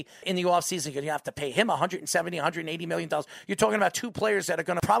overpay in the offseason. You have to pay him $170, $180 million. You're talking about two players that are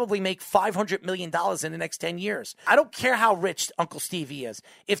going to probably make $500 million in the next 10 years. I don't care how rich Uncle Stevie is.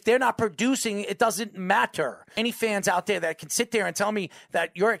 If they're not producing, it doesn't matter. Any fans out there that can sit there and tell me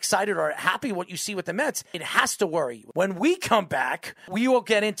that you're excited or happy what you see with the Mets, it has to worry you. When we come back, we will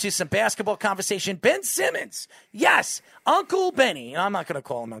get into some basketball conversation. Ben Simmons. Yes, Uncle Benny. I'm not going to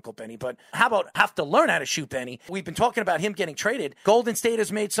call him Uncle Benny, but how about have to learn how to shoot Benny? We've been talking about him getting traded. Golden State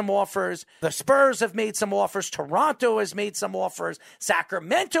has made some offers. The Spurs have made some offers. Toronto has made some offers.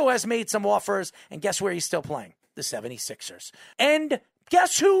 Sacramento has made some offers. And guess where he's still playing? The 76ers. And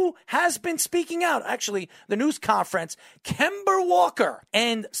guess who has been speaking out? Actually, the news conference, Kemba Walker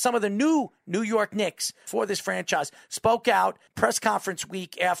and some of the new New York Knicks for this franchise spoke out press conference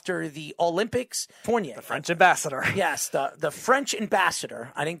week after the Olympics. Fournier. The French ambassador. Yes, the French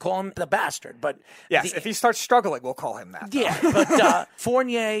ambassador. I didn't call him the bastard, but... Yes, if he starts struggling, we'll call him that. Yeah, but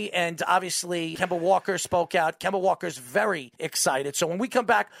Fournier and obviously Kemba Walker spoke out. Kemba Walker's very excited. So when we come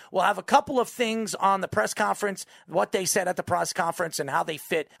back, we'll have a couple of things on the press conference, what they said at the press conference and how they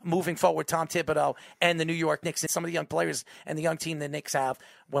fit moving forward, Tom Thibodeau and the New York Knicks and some of the young players and the young team the Knicks have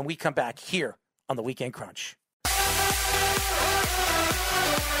when we come back here on the Weekend Crunch.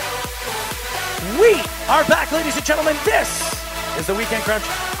 We are back, ladies and gentlemen. This is the Weekend Crunch.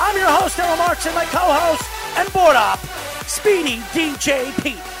 I'm your host, Errol Marks, and my co-host and board op, Speedy DJ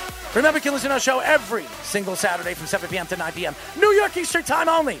Pete. Remember, you can listen to our show every single Saturday from 7 p.m. to 9 p.m. New York Eastern Time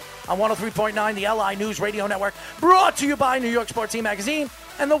only on 103.9, the LI News Radio Network, brought to you by New York Sports Team Magazine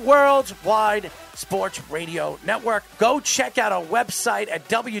and the World's Wide Sports Radio Network. Go check out our website at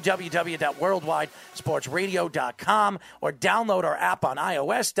www.worldwidesportsradio.com or download our app on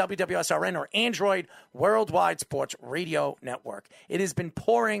iOS, WWSRN, or Android, Worldwide Sports Radio Network. It has been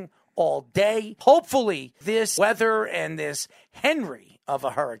pouring all day. Hopefully, this weather and this Henry of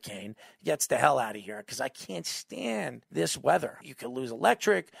a hurricane gets the hell out of here because I can't stand this weather. You could lose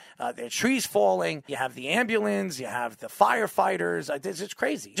electric. There are trees falling. You have the ambulance. You have the firefighters. It's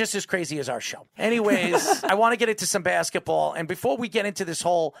crazy. Just as crazy as our show. Anyways, I want to get into some basketball. And before we get into this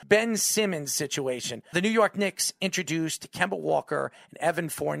whole Ben Simmons situation, the New York Knicks introduced Kemba Walker and Evan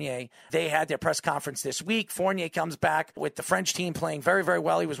Fournier. They had their press conference this week. Fournier comes back with the French team playing very, very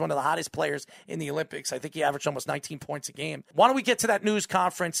well. He was one of the hottest players in the Olympics. I think he averaged almost 19 points a game. Why don't we get to that news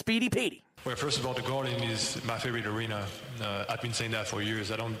conference? Speedy Petey. Well, first of all, the Garden is my favorite arena. I've been saying that for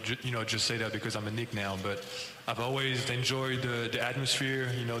years. I don't, just say that because I'm a Knick now, but I've always enjoyed the atmosphere.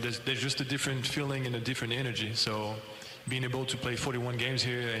 There's just a different feeling and a different energy. So being able to play 41 games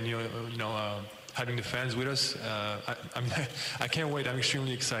here and having the fans with us, I can't wait. I'm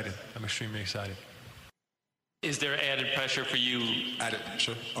extremely excited. Is there added pressure for you? Added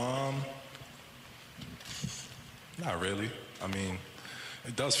pressure? Not really. I mean,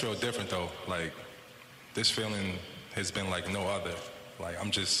 it does feel different though. Like, this feeling has been like no other. Like, I'm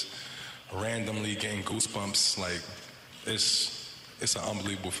just randomly getting goosebumps. Like, it's an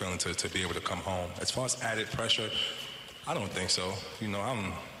unbelievable feeling to be able to come home. As far as added pressure, I don't think so.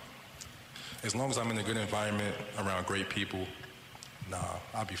 As long as I'm in a good environment around great people,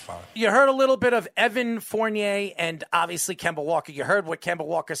 I'll be fine. You heard a little bit of Evan Fournier and obviously Kemba Walker. You heard what Kemba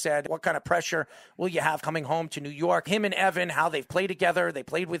Walker said. What kind of pressure will you have coming home to New York? Him and Evan, how they've played together. They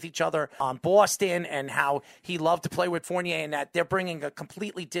played with each other on Boston, and how he loved to play with Fournier, and that they're bringing a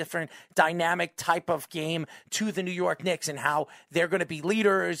completely different dynamic type of game to the New York Knicks, and how they're going to be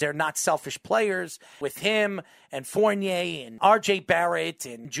leaders. They're not selfish players. With him and Fournier and R.J. Barrett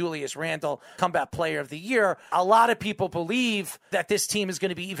and Julius Randle, comeback player of the year, a lot of people believe that this team is going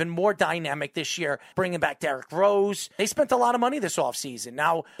to be even more dynamic this year, bringing back Derrick Rose. They spent a lot of money this offseason.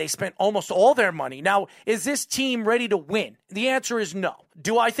 Now, they spent almost all their money. Now, is this team ready to win? The answer is no.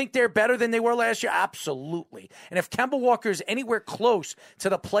 Do I think they're better than they were last year? Absolutely. And if Kemba Walker is anywhere close to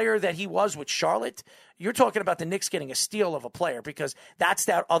the player that he was with Charlotte, you're talking about the Knicks getting a steal of a player because that's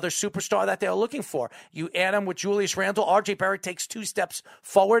that other superstar that they're looking for. You add him with Julius Randle. RJ Barrett takes 2 steps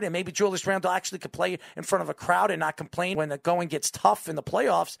forward, and maybe Julius Randle actually could play in front of a crowd and not complain when the going gets tough in the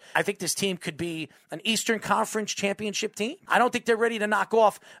playoffs. I think this team could be an Eastern Conference championship team. I don't think they're ready to knock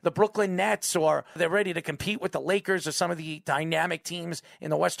off the Brooklyn Nets or they're ready to compete with the Lakers or some of the dynamic teams in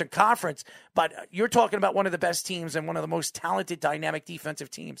the Western Conference. But you're talking about one of the best teams and one of the most talented, dynamic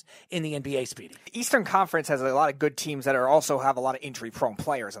defensive teams in the NBA, Speedy. Eastern Conference has a lot of good teams that are also have a lot of injury-prone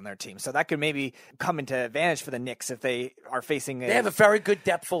players on their team, so that could maybe come into advantage for the Knicks if they are facing. They have a very good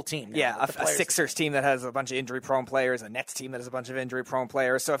depthful team. Yeah, a Sixers team that has a bunch of injury-prone players, a Nets team that has a bunch of injury-prone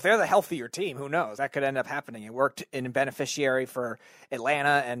players. So if they're the healthier team, who knows? That could end up happening. It worked in beneficiary for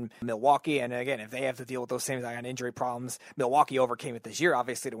Atlanta and Milwaukee, and again, if they have to deal with those same kind of injury problems, Milwaukee overcame it this year,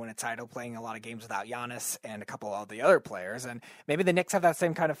 obviously, to win a title, playing a lot of games without Giannis and a couple of the other players, and maybe the Knicks have that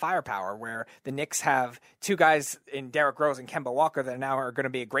same kind of firepower where the Knicks have 2 guys in Derrick Rose and Kemba Walker that now are going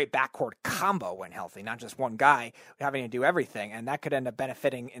to be a great backcourt combo when healthy, not just one guy having to do everything. And that could end up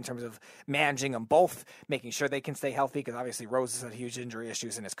benefiting in terms of managing them both, making sure they can stay healthy, because obviously Rose has had huge injury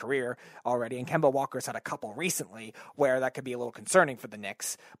issues in his career already, and Kemba Walker's had a couple recently where that could be a little concerning for the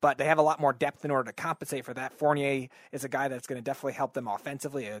Knicks. But they have a lot more depth in order to compensate for that. Fournier is a guy that's going to definitely help them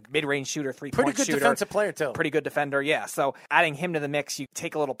offensively, a mid-range shooter, 3-point shooter. Pretty good defensive player, too. Pretty good defender, yeah. So adding him to the mix, you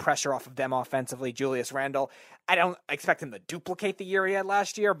take a little pressure off of them offensively. Julius Randle, I don't expect him to duplicate the year he had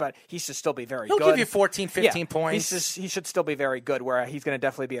last year, but he should still be very good. He'll give you 14, 15 points. He should still be very good, where he's going to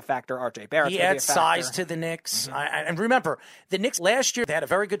definitely be a factor. RJ Barrett's He adds size to the Knicks. And remember, the Knicks last year, they had a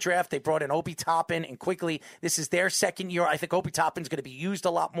very good draft. They brought in Obi Toppin and Quickly. This is their second year. I think Obi Toppin's going to be used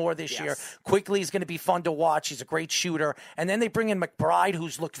a lot more this year. Quickly is going to be fun to watch. He's a great shooter. And then they bring in McBride,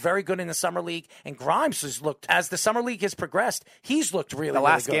 who's looked very good in the Summer League, and Grimes has looked, as the Summer League has progressed, he's looked really, the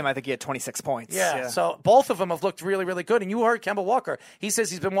last really good. game, I think he had 26 points. Yeah, so both of them have looked really, really good. And you heard Kemba Walker. He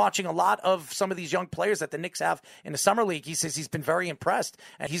says he's been watching a lot of some of these young players that the Knicks have in the Summer League. He says he's been very impressed,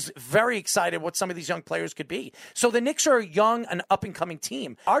 and he's very excited what some of these young players could be. So the Knicks are a young and up-and-coming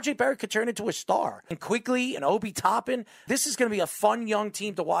team. RJ Barrett could turn into a star. And Quickly and Obi Toppin, this is going to be a fun young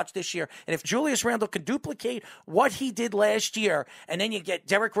team to watch this year. And if Julius Randle can duplicate what he did last year, and then you get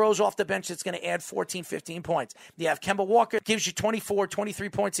Derrick Rose off the bench that's going to add 14, 15 points. You have Kemba Walker, gives you 24, 23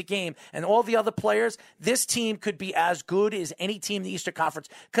 points a game, and all the other players, this team could be as good as any team in the Eastern Conference,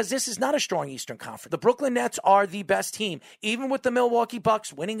 because this is not a strong Eastern Conference. The Brooklyn Nets are the best team. Even with the Milwaukee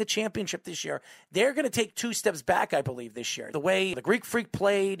Bucks winning the championship this year, they're going to take 2 steps back, I believe, this year. The way the Greek Freak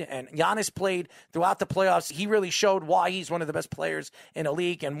played and Giannis played throughout the playoffs, he really showed why he's one of the best players in the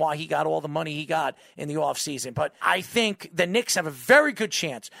league and why he got all the money he got in the offseason. But I think the Knicks have a very good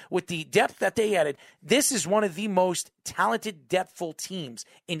chance with the depth that they added. This is one of the most talented, depthful teams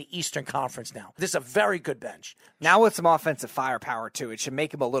in the Eastern Conference now. This is a very good bench. Now with some offensive firepower, too, it should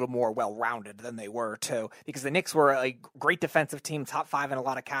make them a little more well-rounded than they were, too, because the Knicks were a great defensive team, top 5 in a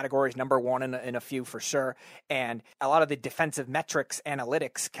lot of categories, number 1 in a few for sure, and a lot of the defensive metrics,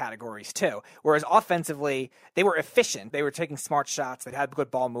 analytics categories, too. Whereas offensively, they were efficient. They were taking smart shots. They had good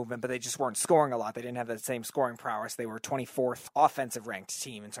ball movement, but they just weren't scoring a lot. They didn't have the same scoring prowess. They were 24th offensive-ranked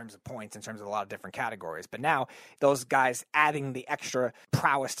team in terms of points, in terms of a lot of different categories. But now, those guys adding the extra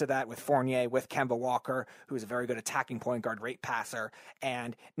prowess to that with Fournier, with Kemba Walker, who's a very good attacking point guard, great passer,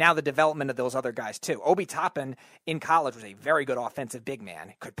 and now the development of those other guys too. Obi Toppin in college was a very good offensive big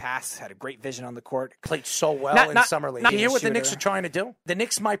man. Could pass, had a great vision on the court. Played so well in Summer League. You hear what the Knicks shooter. are trying to do? The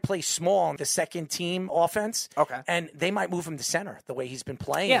Knicks might play small on the second team offense. Okay. And they might move him to center the way he's been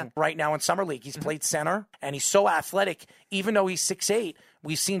playing right now in Summer League. He's played center, and he's so athletic, even though he's 6'8".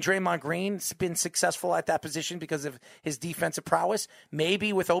 We've seen Draymond Green's been successful at that position because of his defensive prowess.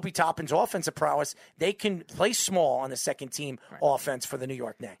 Maybe with Obi Toppin's offensive prowess, they can play small on the second team offense for the New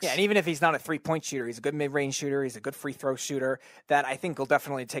York Knicks. Yeah, and even if he's not a three-point shooter, he's a good mid-range shooter, he's a good free throw shooter, that I think will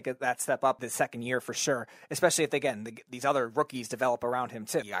definitely take that step up this second year for sure, especially if, again, these other rookies develop around him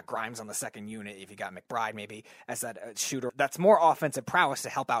too. You got Grimes on the second unit, if you got McBride maybe as that shooter. That's more offensive prowess to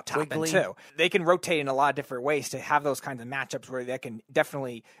help out Toppin too. They can rotate in a lot of different ways to have those kinds of matchups where they can definitely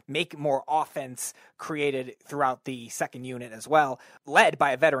make more offense created throughout the second unit as well, led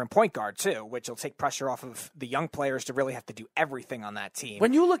by a veteran point guard too, which will take pressure off of the young players to really have to do everything on that team.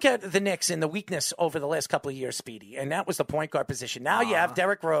 When you look at the Knicks and the weakness over the last couple of years, Speedy, and that was the point guard position. Now you have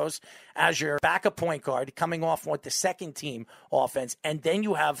Derrick Rose as your backup point guard coming off with the second team offense, and then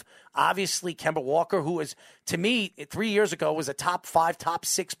you have obviously Kemba Walker, who is, to me, 3 years ago was a top 5, top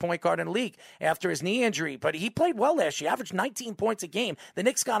 6 point guard in the league after his knee injury, but he played well last year, averaged 19 points a game. The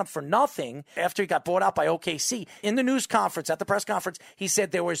Knicks got him for nothing after he got bought out by OKC. In the news conference, at the press conference, he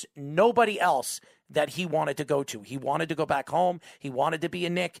said there was nobody else that he wanted to go to. He wanted to go back home. He wanted to be a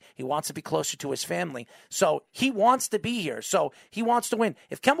Knick. He wants to be closer to his family. So he wants to be here. So he wants to win.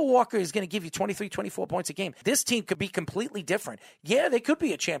 If Kemba Walker is going to give you 23, 24 points a game, this team could be completely different. Yeah, they could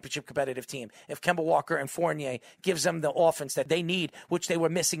be a championship competitive team if Kemba Walker and Fournier gives them the offense that they need, which they were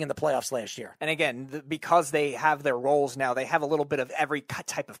missing in the playoffs last year. And again, because they have their roles now, they have a little bit of every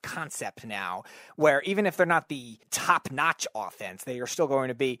type of concept now, where even if they're not the top-notch offense, they are still going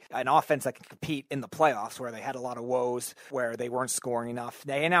to be an offense that can compete in the playoffs, where they had a lot of woes, where they weren't scoring enough.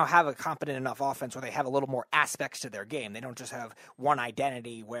 They now have a competent enough offense where they have a little more aspects to their game. They don't just have one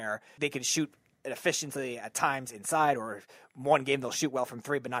identity where they can shoot efficiently at times inside, or one game they'll shoot well from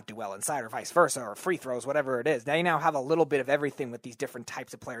three but not do well inside, or vice versa, or free throws, whatever it is. They now have a little bit of everything with these different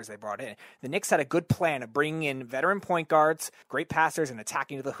types of players they brought in. The Knicks had a good plan of bringing in veteran point guards, great passers, and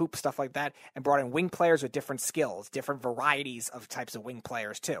attacking to the hoop, stuff like that, and brought in wing players with different skills, different varieties of types of wing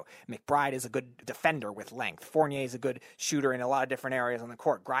players too. McBride is a good defender with length. Fournier is a good shooter in a lot of different areas on the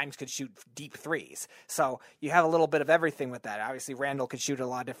court. Grimes could shoot deep threes. So you have a little bit of everything with that. Obviously, Randall could shoot at a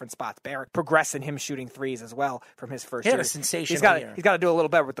lot of different spots. Barrett progressed in him shooting threes as well from his first year. He's got to do a little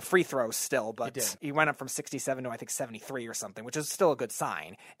better with the free throws still, but he went up from 67 to I think 73 or something, which is still a good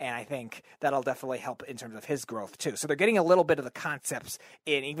sign, and I think that'll definitely help in terms of his growth too. So they're getting a little bit of the concepts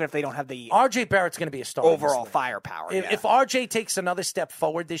in, even if they don't have the RJ Barrett's going to be a star overall firepower. If RJ takes another step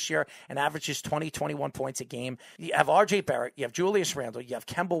forward this year and averages 20, 21 points a game, you have RJ Barrett, you have Julius Randle, you have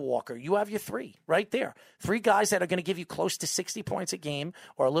Kemba Walker, you have your three right there. Three guys that are going to give you close to 60 points a game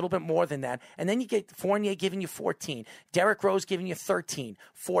or a little bit more than that, and then you get Fournier giving you 14, Derrick Rose giving you 13,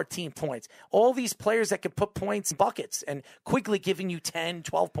 14 points. All these players that can put points in buckets, and Quigley giving you 10,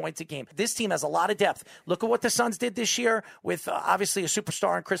 12 points a game. This team has a lot of depth. Look at what the Suns did this year with obviously a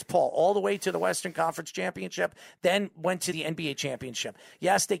superstar in Chris Paul, all the way to the Western Conference Championship, then went to the NBA Championship.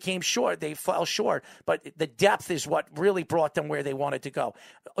 Yes, they came short. They fell short, but the depth is what really brought them where they wanted to go.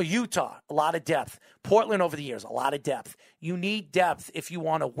 Utah, a lot of depth. Portland over the years, a lot of depth. You need depth if you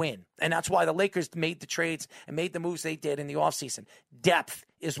want to win. And that's why the Lakers made the trades and made the moves they did in the offseason. Depth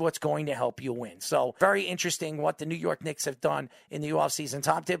is what's going to help you win. So very interesting what the New York Knicks have done in the offseason.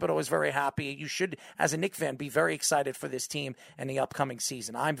 Tom Thibodeau is very happy. You should, as a Knicks fan, be very excited for this team and the upcoming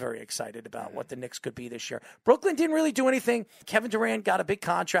season. I'm very excited about what the Knicks could be this year. Brooklyn didn't really do anything. Kevin Durant got a big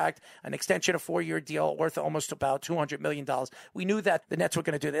contract, an extension, a 4-year deal worth almost about $200 million. We knew that the Nets were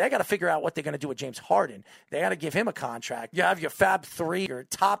going to do that. They got to figure out what they're going to do with James Harden. They got to give him a contract. You have your Fab Three, your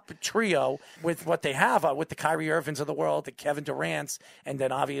top trio with what they have with the Kyrie Irvings of the world, the Kevin Durants, and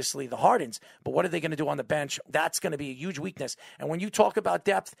then obviously the Hardens. But what are they going to do on the bench? That's going to be a huge weakness. And when you talk about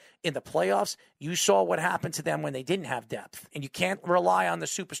depth in the playoffs, you saw what happened to them when they didn't have depth. And you can't rely on the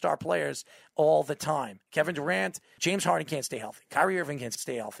superstar players all the time. Kevin Durant, James Harden can't stay healthy. Kyrie Irving can't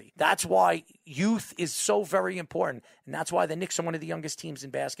stay healthy. That's why youth is so very important. And that's why the Knicks are one of the youngest teams in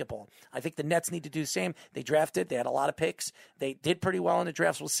basketball. I think the Nets need to do the same. They drafted. They had a lot of picks. They did pretty well in the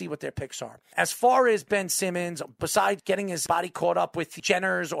drafts. We'll see what their picks are. As far as Ben Simmons, besides getting his body caught up with the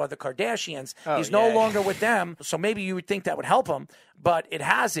Jenners or the Kardashians, he's no longer with them. So maybe you would think that would help him, but it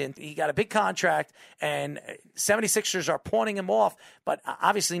hasn't. He got a big contract, and 76ers are pawning him off, but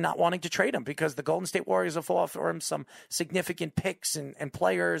obviously not wanting to trade him because the Golden State Warriors have offered him some significant picks and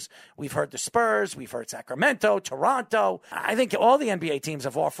players. We've heard the Spurs. We've heard Sacramento, Toronto. I think all the NBA teams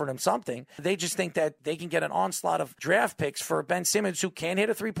have offered him something. They just think that they can get an onslaught of draft picks for Ben Simmons, who can't hit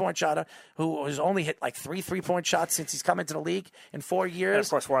a three-point shot, who has only hit like 3 3-point shots since he's come into the league in 4 years. And of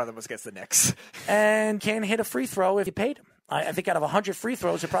course, one of them was against the Knicks. And can't hit a free throw if you paid him. I think out of 100 free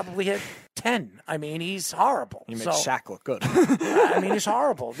throws, he probably hit 10. I mean, he's horrible. You made Shaq look good. I mean, he's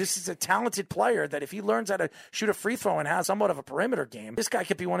horrible. This is a talented player that if he learns how to shoot a free throw and has somewhat of a perimeter game, this guy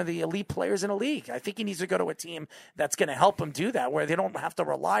could be one of the elite players in the league. I think he needs to go to a team that's going to help him do that, where they don't have to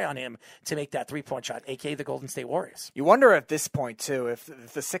rely on him to make that three-point shot, a.k.a. the Golden State Warriors. You wonder at this point, too, if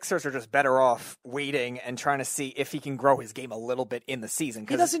the Sixers are just better off waiting and trying to see if he can grow his game a little bit in the season.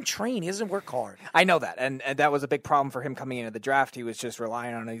 He doesn't train. He doesn't work hard. I know that, and that was a big problem for him coming into the draft. He was just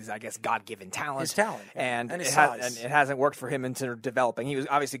relying on his, I guess, God-given talent. His talent. And his it size. And it hasn't worked for him into developing. He was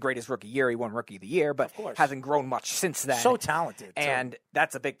obviously great his rookie year. He won Rookie of the Year, but hasn't grown much since then. So talented. And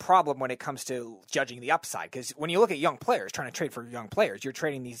that's a big problem when it comes to judging the upside. Because when you look at young players, trying to trade for young players, you're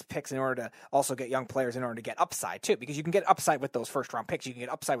trading these picks in order to also get young players in order to get upside, too. Because you can get upside with those first-round picks. You can get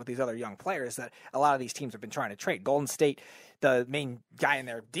upside with these other young players that a lot of these teams have been trying to trade. Golden State, the main guy in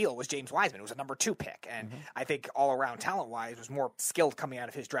their deal was James Wiseman, who was a number 2 pick. And I think all-around talent talent-wise, was more skilled coming out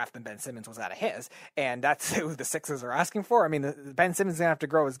of his draft than Ben Simmons was out of his. And that's who the Sixers are asking for. I mean, Ben Simmons is going to have to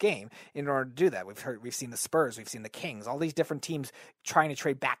grow his game in order to do that. We've seen the Spurs, we've seen the Kings, all these different teams trying to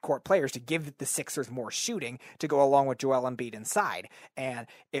trade backcourt players to give the Sixers more shooting to go along with Joel Embiid inside. And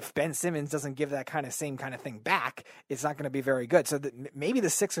if Ben Simmons doesn't give that same kind of thing back, it's not going to be very good. So maybe the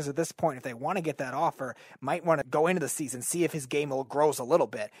Sixers at this point, if they want to get that offer, might want to go into the season, see if his game grows a little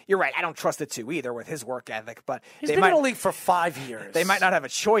bit. You're right, I don't trust it too either with his work ethic, but he's been in the league for 5 years. They might not have a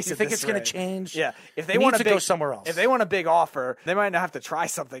choice. You think it's going to change? Yeah. If they want want to go somewhere else. If they want a big offer, they might not have to try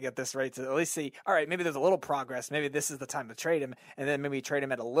something at this rate to at least see, all right, maybe there's a little progress. Maybe this is the time to trade him, and then maybe trade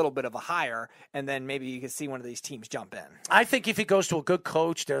him at a little bit of a higher, and then maybe you can see one of these teams jump in. I think if he goes to a good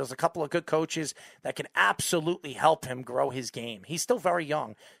coach, there's a couple of good coaches that can absolutely help him grow his game. He's still very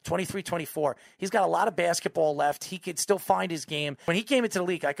young, 23, 24. He's got a lot of basketball left. He could still find his game. When he came into the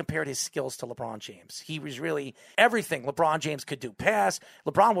league, I compared his skills to LeBron James. He was really everything LeBron James could do. Pass.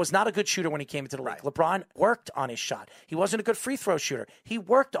 LeBron was not a good shooter when he came into the league. Right. LeBron worked on his shot. He wasn't a good free throw shooter. He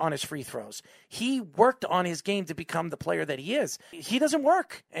worked on his free throws. He worked on his game to become the player that he is. He doesn't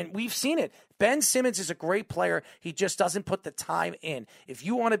work, and we've seen it. Ben Simmons is a great player. He just doesn't put the time in. If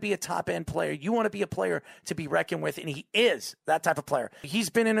you want to be a top-end player, you want to be a player to be reckoned with, and he is that type of player.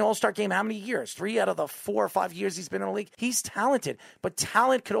 He's been in an All-Star game how many years? 3 out of the 4 or 5 years he's been in the league. He's talented, but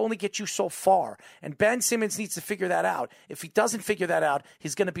talent could only get you so far, and Ben Simmons needs to figure that out. If he doesn't figure that out,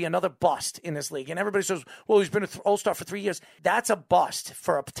 he's going to be another bust in this league. And everybody says, well, he's been an All-Star for 3 years. That's a bust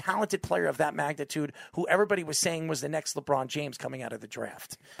for a talented player of that magnitude who everybody was saying was the next LeBron James coming out of the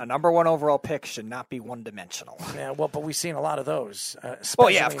draft. A number 1 overall pick should not be one-dimensional. Yeah, well, but we've seen a lot of those. Well,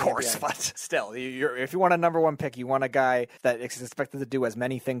 yeah, of course, but still, if you want a number 1 pick, you want a guy that is expected to do as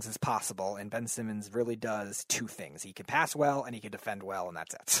many things as possible, and Ben Simmons really does 2 things. He can pass well, and he can defend well, and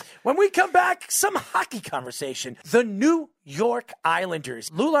that's it. When we come back, some hockey conversation. The New York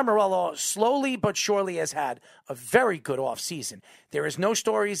Islanders. Lou Lamoriello slowly but surely has had a very good offseason. There is no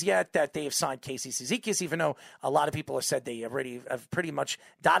stories yet that they have signed Casey Cizikas, even though a lot of people have said they already have pretty much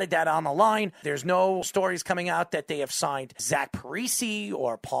dotted that on the line. There's no stories coming out that they have signed Zach Parise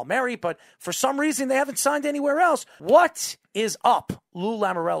or Paul Mary, but for some reason they haven't signed anywhere else. What is up Lou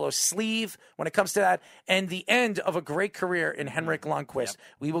Lamoriello's sleeve when it comes to that, and the end of a great career in Henrik Lundqvist? Yep.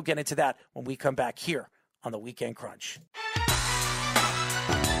 We will get into that when we come back here on the Weekend Crunch.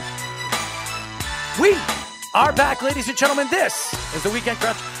 We are back, ladies and gentlemen. This is the Weekend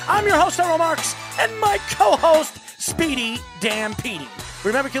Crunch. I'm your host, Errol Marks, and my co-host, Speedy Dan Petey.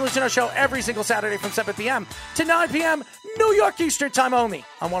 Remember, you can listen to our show every single Saturday from 7 p.m. to 9 p.m. New York Eastern Time only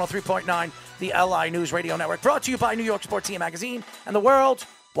on 103.9, the LI News Radio Network. Brought to you by New York Sports Team Magazine and the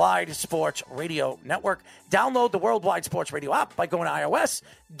Worldwide Sports Radio Network. Download the Worldwide Sports Radio app by going to iOS,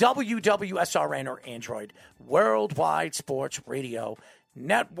 WWSRN, or Android. Worldwide Sports Radio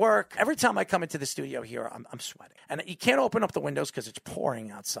Network. Every time I come into the studio here, I'm sweating. And you can't open up the windows because it's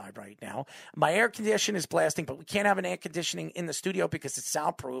pouring outside right now. My air conditioner is blasting, but we can't have an air conditioning in the studio because it's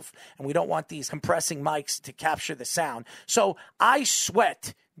soundproof, and we don't want these compressing mics to capture the sound. So I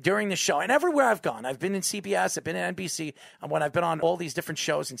sweat during the show. And everywhere I've gone, I've been in CBS, I've been in NBC, and when I've been on all these different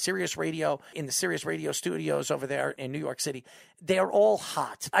shows in Sirius Radio, in the Sirius Radio studios over there in New York City, they're all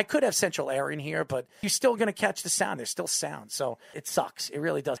hot. I could have central air in here, but you're still going to catch the sound. There's still sound, so it sucks. It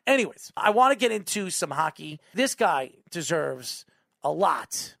really does. Anyways, I want to get into some hockey. This guy deserves a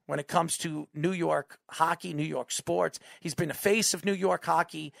lot when it comes to New York hockey, New York sports. He's been the face of New York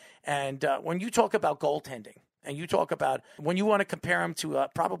hockey, and when you talk about goaltending, and you talk about when you want to compare him to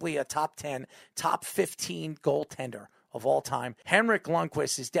probably a top 10, top 15 goaltender of all time, Henrik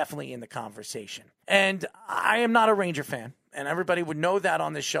Lundqvist is definitely in the conversation. And I am not a Ranger fan, and everybody would know that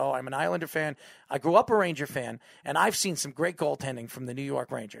on this show. I'm an Islander fan. I grew up a Ranger fan, and I've seen some great goaltending from the New York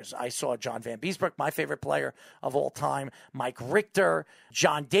Rangers. I saw John Van Beesbrook, my favorite player of all time, Mike Richter,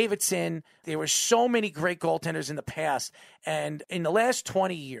 John Davidson. There were so many great goaltenders in the past, and in the last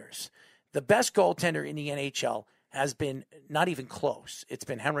 20 years, the best goaltender in the NHL has been not even close. It's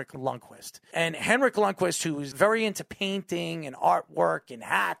been Henrik Lundqvist. And Henrik Lundqvist, who is very into painting and artwork and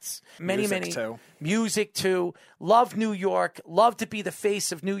hats, music too, loved New York, loved to be the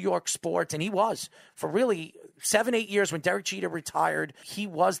face of New York sports, and he was for really 7-8 years when Derek Jeter retired. He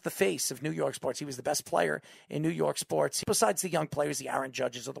was the face of New York sports. He was the best player in New York sports. Besides the young players, the Aaron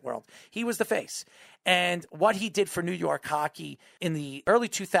Judges of the world, he was the face. And what he did for New York hockey in the early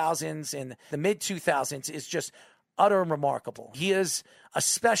 2000s and the mid-2000s is just utter and remarkable. He is a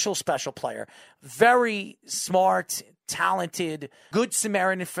special, special player. Very smart, talented, good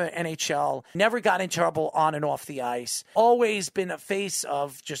Samaritan for NHL. Never got in trouble on and off the ice. Always been a face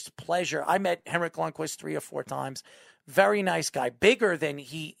of just pleasure. I met Henrik Lundqvist 3 or 4 times. Very nice guy, bigger than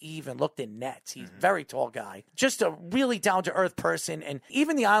he even looked in nets. He's a very tall guy, just a really down-to-earth person. And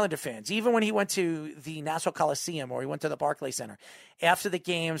even the Islander fans, even when he went to the Nassau Coliseum or he went to the Barclays Center, after the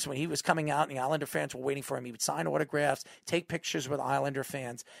games, when he was coming out and the Islander fans were waiting for him, he would sign autographs, take pictures with Islander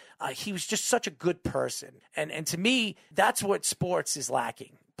fans. He was just such a good person. And to me, that's what sports is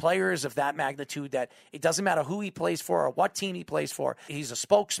lacking. Players of that magnitude, that it doesn't matter who he plays for or what team he plays for. He's a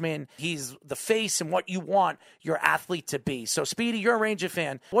spokesman. He's the face and what you want your athlete to be. So, Speedy, you're a Ranger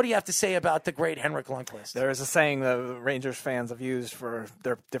fan. What do you have to say about the great Henrik Lundqvist? There is a saying the Rangers fans have used for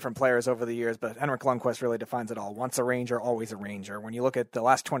their different players over the years, but Henrik Lundqvist really defines it all. Once a Ranger, always a Ranger. When you look at the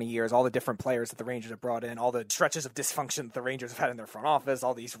last 20 years, all the different players that the Rangers have brought in, all the stretches of dysfunction that the Rangers have had in their front office,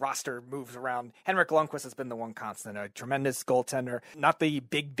 all these roster moves around, Henrik Lundqvist has been the one constant. A tremendous goaltender, not the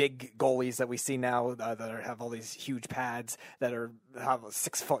big goalies that we see now that have all these huge pads that have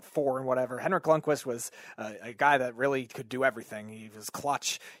 6'4" and whatever. Henrik Lundqvist was a guy that really could do everything. He was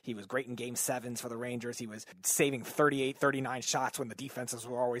clutch. He was great in Game 7s for the Rangers. He was saving 38, 39 shots when the defenses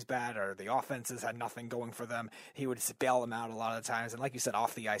were always bad or the offenses had nothing going for them. He would bail them out a lot of the times. And like you said,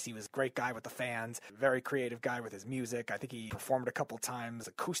 off the ice, he was a great guy with the fans, very creative guy with his music. I think he performed a couple times,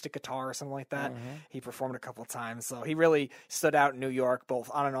 acoustic guitar or something like that. He performed a couple times. So he really stood out in New York, both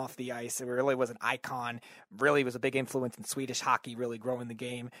on and off the ice. It really was an icon, really was a big influence in Swedish hockey, really growing the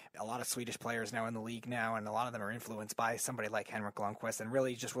game. A lot of Swedish players now in the league now, and a lot of them are influenced by somebody like Henrik Lundqvist, and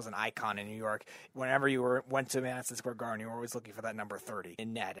really just was an icon in New York. Whenever you went to Madison Square Garden, you were always looking for that number 30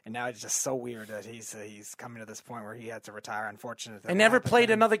 in net. And now it's just so weird that he's coming to this point where he had to retire. Unfortunate. And never played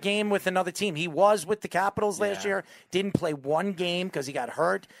another game with another team. He was with the Capitals last year, didn't play one game because he got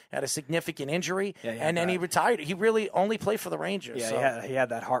hurt, had a significant injury, and then he retired. He really only played for the Rangers. Yeah, so. he had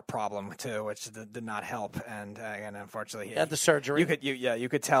that heart problem too, which did not help. And unfortunately, he had the surgery. You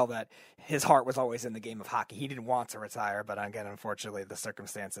could tell that his heart was always in the game of hockey. He didn't want to retire, but again, unfortunately, the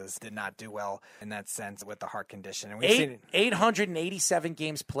circumstances did not do well in that sense with the heart condition. And we've seen 887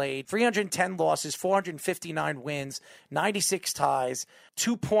 games played, 310 losses, 459 wins, 96 ties,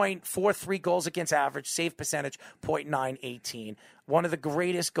 2.43 goals against average, save percentage, .918. One of the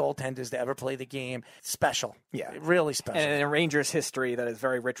greatest goaltenders to ever play the game. Special. Yeah. Really special. And in Rangers history that is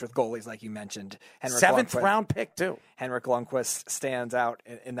very rich with goalies, like you mentioned. Seventh round pick, too. Henrik Lundqvist stands out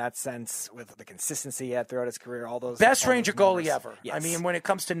in that sense with the consistency he had throughout his career. Best Ranger goalie ever. Yes. I mean, when it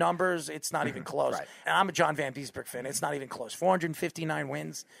comes to numbers, it's not even close. Right. And I'm a John Van Biesbroek fan. It's not even close. 459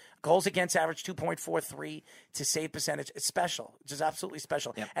 wins. Goals against average 2.43 to save percentage. It's special. It's just absolutely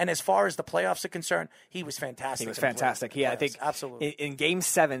special. Yep. And as far as the playoffs are concerned, he was fantastic. He was fantastic. Yeah, I think absolutely. In Game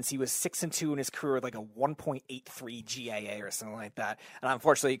 7s, he was 6-2 in his career with like a 1.83 GAA or something like that. And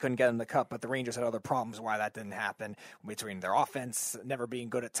unfortunately, he couldn't get in the cup, but the Rangers had other problems why that didn't happen, between their offense never being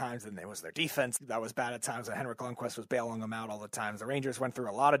good at times, and it was their defense that was bad at times, and Henrik Lundqvist was bailing them out all the time. The Rangers went through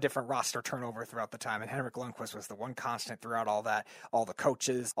a lot of different roster turnover throughout the time, and Henrik Lundqvist was the one constant throughout all that. All the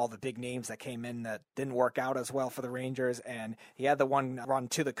coaches, all the big names that came in that didn't work out as well for the Rangers, and he had the one run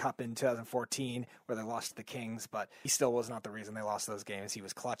to the cup in 2014 where they lost to the Kings, but he still was not the reason they lost those games. He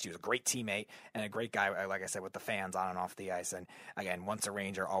was clutch. He was a great teammate and a great guy, like I said, with the fans on and off the ice. And again, once a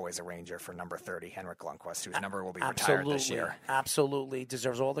Ranger, always a Ranger for number 30, Henrik Lundqvist, whose number will be retired this year. Absolutely.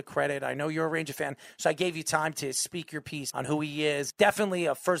 Deserves all the credit. I know you're a Ranger fan, so I gave you time to speak your piece on who he is. Definitely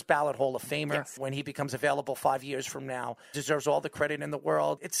a first ballot Hall of Famer when he becomes available 5 years from now. Deserves all the credit in the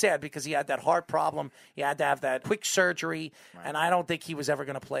world. It's sad because he had that heart problem. He had to have that quick surgery, and I don't think he was ever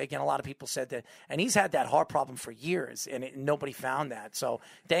going to play again. A lot of people said that. And he's had that heart problem for years, and nobody found that. So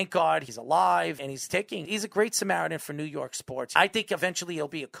thank God he's alive, and he's a great Samaritan for New York sports. I think eventually he'll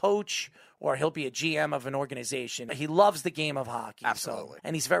be a coach or he'll be a GM of an organization. He loves the game of hockey. Absolutely.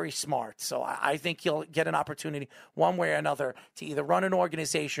 And he's very smart. So I think he'll get an opportunity one way or another to either run an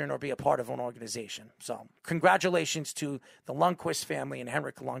organization or be a part of an organization. So congratulations to the Lundqvist family and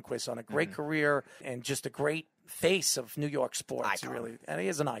Henrik Lundqvist on a great career and just a great face of New York sports, really. And he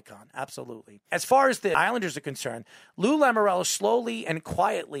is an icon, absolutely. As far as the Islanders are concerned, Lou Lamoriello slowly and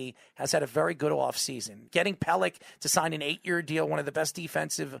quietly has had a very good offseason. Getting Pelech to sign an 8-year deal, one of the best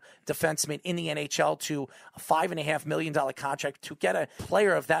defensemen in the NHL, to a $5.5 million contract. To get a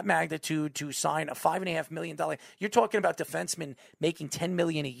player of that magnitude to sign a $5.5 million, you're talking about defensemen making $10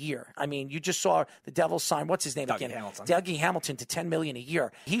 million a year. I mean, you just saw the Devils sign, what's his name again? Dougie Hamilton to $10 million a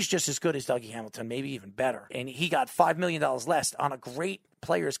year. He's just as good as Dougie Hamilton, maybe even better. And he got $5 million less on a great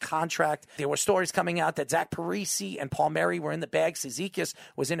player's contract. There were stories coming out that Zach Parise and Paul Murray were in the bag. Cizikas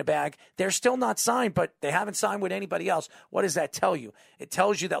was in a bag. They're still not signed, but they haven't signed with anybody else. What does that tell you? It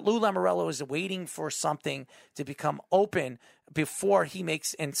tells you that Lou Lamoriello is waiting for something to become open before he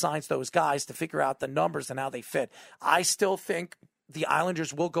makes and signs those guys to figure out the numbers and how they fit. I still think the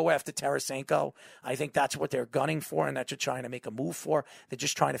Islanders will go after Tarasenko. I think that's what they're gunning for and that you're trying to make a move for. They're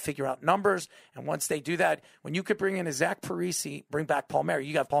just trying to figure out numbers. And once they do that, when you could bring in a Zach Parise, bring back Palmieri,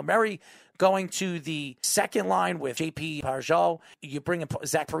 you got Palmieri going to the second line with JP Pajot. You bring in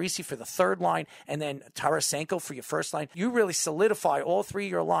Zach Parise for the third line, and then Tarasenko for your first line. You really solidify all three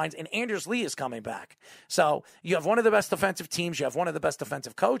of your lines, and Anders Lee is coming back. So you have one of the best defensive teams, you have one of the best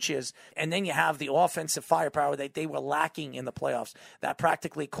defensive coaches, and then you have the offensive firepower that they were lacking in the playoffs. That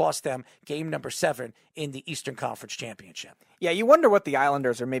practically cost them game number 7 in the Eastern Conference Championship. Yeah, you wonder what the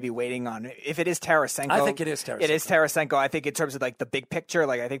Islanders are maybe waiting on. If it is Tarasenko. I think it is Tarasenko. It is Tarasenko. I think in terms of like the big picture,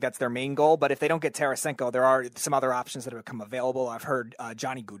 like I think that's their main goal. But if they don't get Tarasenko, there are some other options that have become available. I've heard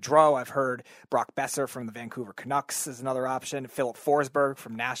Johnny Gaudreau. I've heard Brock Besser from the Vancouver Canucks is another option. Philip Forsberg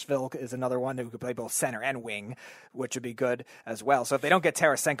from Nashville is another one who could play both center and wing, which would be good as well. So if they don't get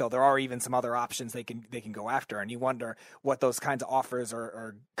Tarasenko, there are even some other options they can go after. And you wonder what those kinds of offers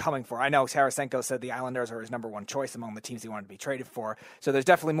are coming for. I know Tarasenko said the Islanders are his number one choice among the teams he wanted to be traded for. So there's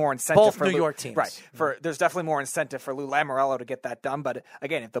definitely more incentive both for New York teams. Right. There's definitely more incentive for Lou Lamoriello to get that done. But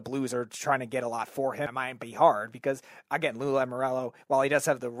again, if the Blues are trying to get a lot for him, it might be hard because again, Lou Lamoriello, while he does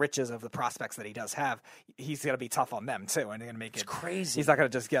have the riches of the prospects that he does have, he's going to be tough on them too, and they're going to make it crazy. He's not going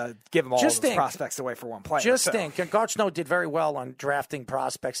to just give them all his prospects away for one player. Think. And Gauchno did very well on drafting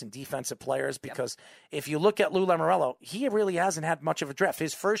prospects and defensive players because if you look at Lou Lamoriello, he really hasn't had much of a draft.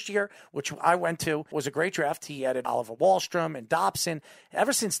 His first year, which I went to, was a great draft. He added Oliver Wahlstrom and Dobson.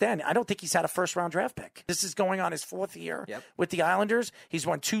 Ever since then, I don't think he's had a first-round draft pick. This is going on his 4th year with the Islanders. He's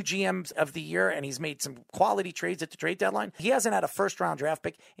won 2 GMs of the year, and he's made some quality trades at the trade deadline. He hasn't had a first-round draft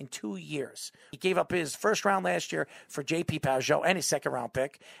pick in 2 years. He gave up his first round last year for JP Pajot and his second-round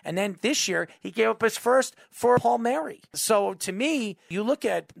pick. And then this year, he gave up his first for Palmieri. So to me, you look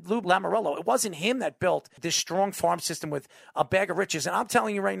at Lou Lamoriello, it wasn't him that built this strong farm system with a bag of riches. And I'm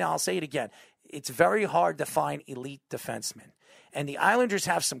telling you right now, I'll say it again, it's very hard to find elite defensemen. And the Islanders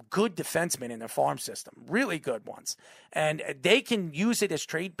have some good defensemen in their farm system, really good ones. And they can use it as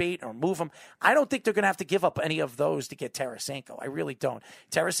trade bait or move them. I don't think they're going to have to give up any of those to get Tarasenko. I really don't.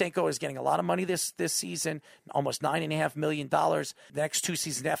 Tarasenko is getting a lot of money this season, almost $9.5 million. The next 2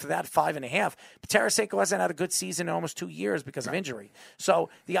 seasons after that, $5.5 million. But Tarasenko hasn't had a good season in almost 2 years because of injury. So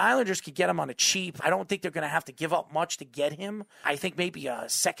the Islanders could get him on a cheap. I don't think they're going to have to give up much to get him. I think maybe a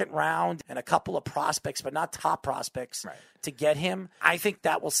second round and a couple of prospects, but not top prospects to get him. I think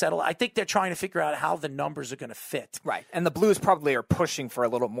that will settle. I think they're trying to figure out how the numbers are going to fit. Right. And the Blues probably are pushing for a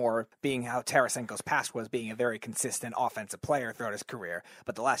little more, being how Tarasenko's past was, being a very consistent offensive player throughout his career.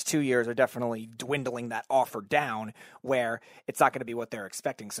 But the last 2 years are definitely dwindling that offer down where it's not going to be what they're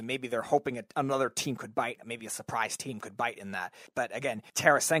expecting. So maybe they're hoping another team could bite. Maybe a surprise team could bite in that. But again,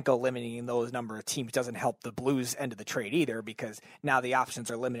 Tarasenko limiting those number of teams doesn't help the Blues end of the trade either, because now the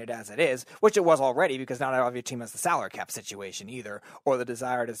options are limited as it is, which it was already, because not every team has the salary cap situation either, or the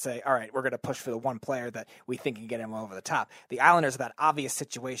desire to say, all right, we're going to push for the one player that we think can get him over the top. The Islanders are that obvious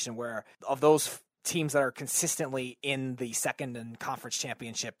situation where of those teams that are consistently in the second and conference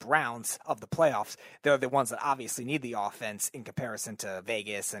championship rounds of the playoffs, they're the ones that obviously need the offense in comparison to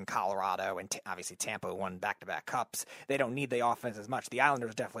Vegas and Colorado and obviously Tampa, who won back-to-back cups. They don't need the offense as much. The Islanders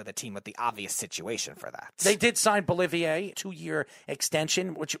are definitely the team with the obvious situation for that. They did sign Bolivier, 2-year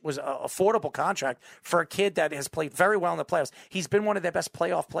extension, which was an affordable contract for a kid that has played very well in the playoffs. He's been one of their best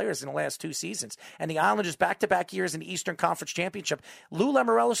playoff players in the last 2 seasons. And the Islanders back-to-back years in the Eastern Conference Championship. Lou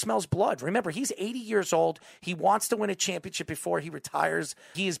Lamoriello smells blood. Remember, he's 80 years old. He wants to win a championship before he retires.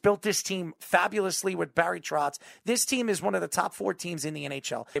 He has built this team fabulously with Barry Trotz. This team is one of the top 4 teams in the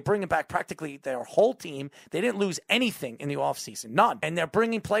NHL. They're bringing back practically their whole team. They didn't lose anything in the offseason, none. And they're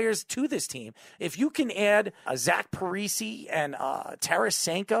bringing players to this team. If you can add Zach Parise and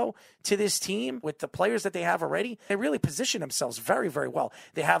Tarasenko to this team with the players that they have already, they really position themselves very, very well.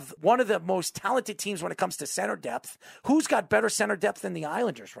 They have one of the most talented teams when it comes to center depth. Who's got better center depth than the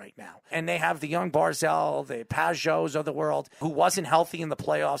Islanders right now? And they have the young Barzell, the Pajots of the world, who wasn't healthy in the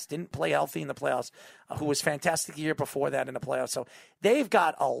playoffs, didn't play healthy in the playoffs, who was fantastic the year before that in the playoffs. So they've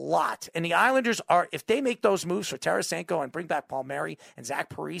got a lot. And the Islanders are, if they make those moves for Tarasenko and bring back Palmieri and Zach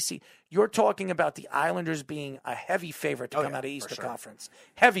Parise, you're talking about the Islanders being a heavy favorite to come out of the Eastern Conference.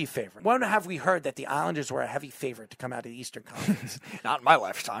 Heavy favorite. When have we heard that the Islanders were a heavy favorite to come out of the Eastern Conference? Not in my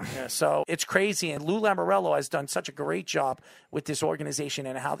lifetime. Yeah, so it's crazy. And Lou Lamoriello has done such a great job with this organization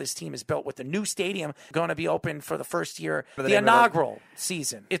and how this team is built, with the new stadium going to be open for the first year, the inaugural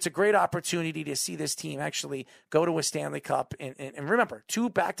season. It's a great opportunity to see this team actually go to a Stanley Cup. And remember, 2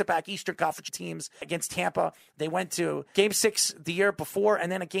 back-to-back Eastern Conference teams against Tampa. They went to Game 6 the year before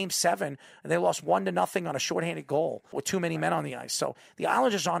and then a Game 7, and they lost 1-0 on a shorthanded goal with too many men on the ice. So the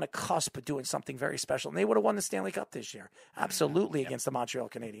Islanders are on the cusp of doing something very special, and they would have won the Stanley Cup this year. Absolutely, against the Montreal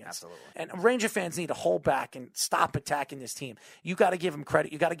Canadiens. Absolutely. And Ranger fans need to hold back and stop attacking this team. You got to give them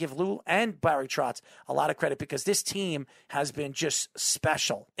credit. You got to give Lou and Barry Trotz a lot of credit because this team has been just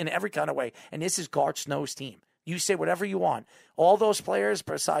special in every kind of way. And this is Garth Snow's team. You say whatever you want. All those players,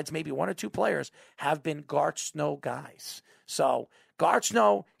 besides maybe 1 or 2 players, have been Garth Snow guys. So Garth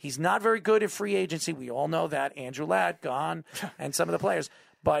Snow, he's not very good at free agency. We all know that. Andrew Ladd, gone, and some of the players.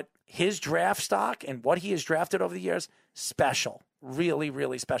 But his draft stock and what he has drafted over the years, special. Really,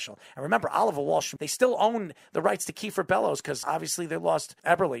 really special. And remember, Oliver Walsh, they still own the rights to Kiefer Bellows because obviously they lost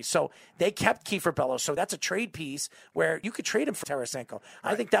Eberle. So they kept Kiefer Bellows. So that's a trade piece where you could trade him for Tarasenko. Right.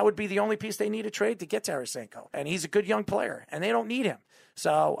 I think that would be the only piece they need to trade to get Tarasenko. And he's a good young player, and they don't need him.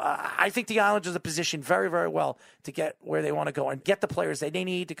 So I think the Islanders are positioned very, very well to get where they want to go and get the players that they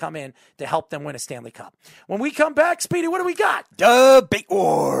need to come in to help them win a Stanley Cup. When we come back, Speedy, what do we got? Debate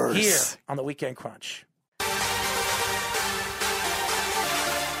Wars. Here on the Weekend Crunch.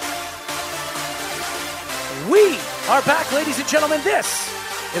 We are back, ladies and gentlemen. This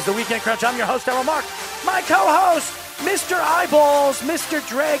is the Weekend Crunch. I'm your host, Errol Mark. My co-host, Mr. Eyeballs, Mr.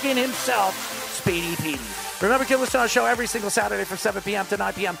 Dragon himself, Speedy Petey. Remember, you can listen to our show every single Saturday from 7 p.m. to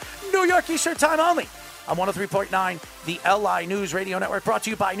 9 p.m. New York Eastern Time only on 103.9, the LI News Radio Network, brought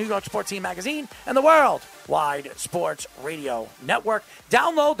to you by New York Sports Team Magazine and the Worldwide Sports Radio Network.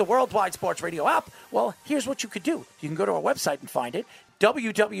 Download the Worldwide Sports Radio app. Well, here's what you could do. You can go to our website and find it,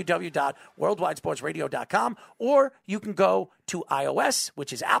 www.worldwidesportsradio.com, or you can go to iOS,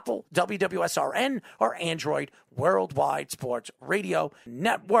 which is Apple, WWSRN, or Android, Worldwide Sports Radio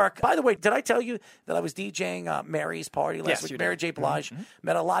Network. By the way, did I tell you that I was DJing Mary's party last week? Mary J. Blige. Mm-hmm.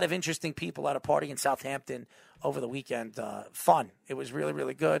 Met a lot of interesting people at a party in Southampton over the weekend. Fun. It was really,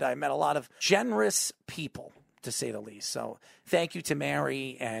 really good. I met a lot of generous people, to say the least. So thank you to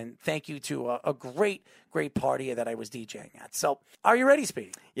Mary, and thank you to a great, great party that I was DJing at. So are you ready,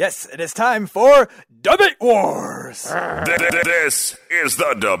 Speedy? Yes, it is time for Debate Wars. This is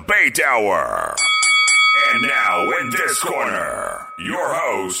the Debate Hour. And now in this corner, your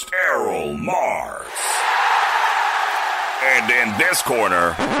host, Errol Marks. And in this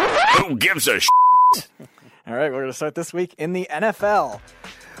corner, who gives a shit? All right, we're going to start this week in the NFL.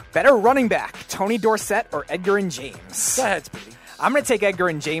 Better running back, Tony Dorsett or Edgar and James? Go ahead, Speedy. I'm going to take Edgar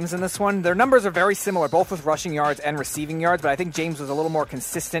and James in this one. Their numbers are very similar, both with rushing yards and receiving yards, but I think James was a little more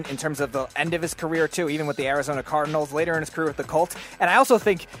consistent in terms of the end of his career, too, even with the Arizona Cardinals, later in his career with the Colts. And I also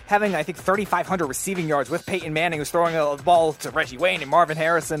think having, 3,500 receiving yards with Peyton Manning, who's throwing a ball to Reggie Wayne and Marvin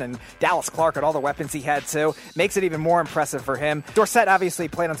Harrison and Dallas Clark and all the weapons he had, too, makes it even more impressive for him. Dorsett obviously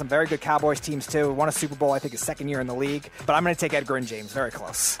played on some very good Cowboys teams, too. Won a Super Bowl, I think, his second year in the league. But I'm going to take Edgar and James. Very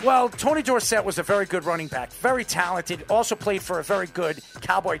close. Well, Tony Dorsett was a very good running back, very talented, also played for a very good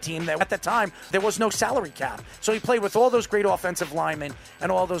Cowboy team that at the time there was no salary cap. So he played with all those great offensive linemen and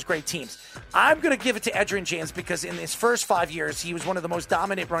all those great teams. I'm going to give it to Edgar and James because in his first 5 years, he was one of the most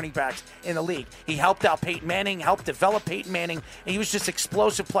dominant running backs in the league. He helped out Peyton Manning, helped develop Peyton Manning, and he was just an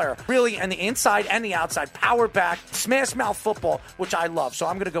explosive player. Really, on the inside and the outside, power back, smash mouth football, which I love. So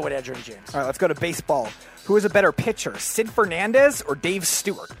I'm going to go with Edgar and James. All right, let's go to baseball. Who is a better pitcher, Sid Fernandez or Dave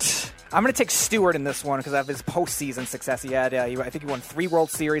Stewart? I'm going to take Stewart in this one because of his postseason success. He had, I think he won 3 World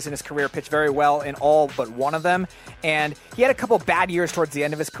Series in his career, pitched very well in all but one of them. And he had a couple bad years towards the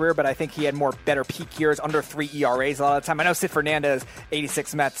end of his career, but I think he had more better peak years, under 3 ERAs a lot of the time. I know Sid Fernandez,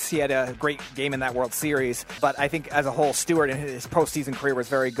 86 Mets, he had a great game in that World Series. But I think as a whole, Stewart in his postseason career was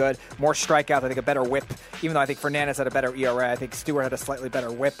very good. More strikeouts, I think a better whip. Even though I think Fernandez had a better ERA, I think Stewart had a slightly better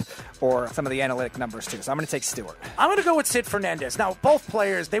whip, or some of the analytic numbers too. So I'm going to take Stewart. I'm going to go with Sid Fernandez. Now, both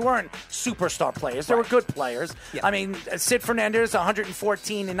players, they weren't superstar players. They were good players. Yeah. I mean, Sid Fernandez,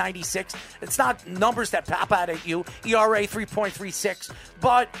 114 and 96. It's not numbers that pop out at you. ERA 3.36.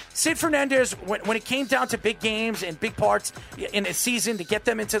 But Sid Fernandez, when it came down to big games and big parts in a season to get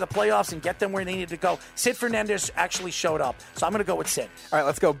them into the playoffs and get them where they needed to go, Sid Fernandez actually showed up. So I'm going to go with Sid. All right,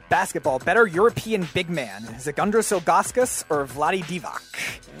 let's go basketball. Better European big man, Zygmuntras Ilgauskas or Vlade Divac?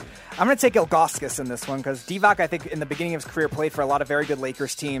 I'm going to take Ilgauskas in this one because Divac, I think, in the beginning of his career played for a lot of very good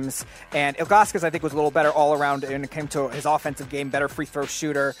Lakers teams. And Ilgauskas, I think, was a little better all around when it came to his offensive game, better free throw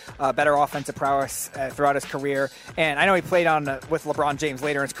shooter, better offensive prowess throughout his career. And I know he played on with LeBron James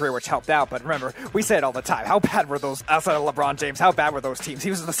later in his career, which helped out. But remember, we say it all the time. How bad were those, outside of LeBron James, how bad were those teams? He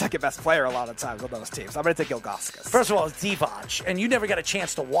was the second best player a lot of times on those teams. I'm going to take Ilgauskas. First of all, it's Divac, and you never got a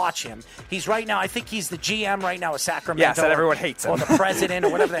chance to watch him. He's right now, I think he's the GM right now of Sacramento. Yes, and everyone hates him. Or the president or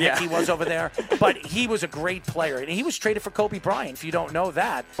whatever the heck he was over there. But he was a great player, and he was traded for Kobe Bryant, if you don't know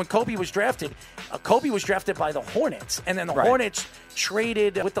that. When Kobe was drafted by the Hornets, and then the Hornets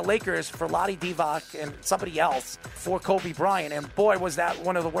traded with the Lakers for Lottie Divac and somebody else for Kobe Bryant, and boy, was that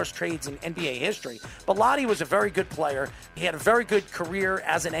one of the worst trades in NBA history. But Lottie was a very good player. He had a very good career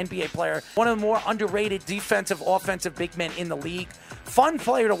as an NBA player, one of the more underrated defensive, offensive big men in the league. Fun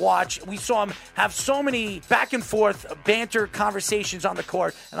player to watch. We saw him have so many back and forth banter conversations on the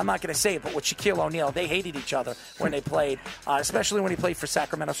court, and I'm not going to say it, but with Shaquille O'Neal, they hated each other when they played, especially when he played for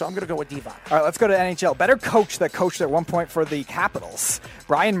Sacramento, so I'm going to go with Divac. All right, let's go to NHL. Better coach that coached at one point for the Capitals,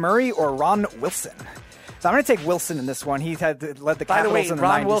 Brian Murray or Ron Wilson? So I'm going to take Wilson in this one. He led the Capitals By the way, in the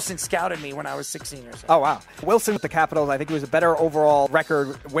Ron 90s. Wilson scouted me when I was 16 years old. Oh, wow. Wilson with the Capitals, I think he was a better overall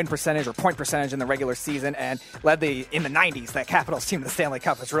record win percentage or point percentage in the regular season and led in the 90s, that Capitals team in the Stanley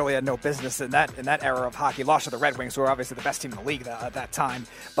Cup, which really had no business in that era of hockey. Lost to the Red Wings, who were obviously the best team in the league at that time,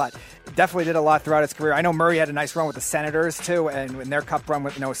 but definitely did a lot throughout his career. I know Murray had a nice run with the Senators, too, and in their cup run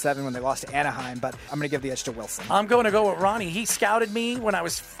in 07 when they lost to Anaheim, but I'm going to give the edge to Wilson. I'm going to go with Ronnie. He scouted me when I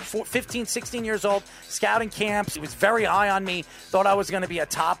was 15, 16 years old, scouting camps. He was very high on me, thought I was going to be a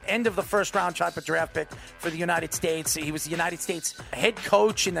top end of the first round type of draft pick for the United States. He was the United States head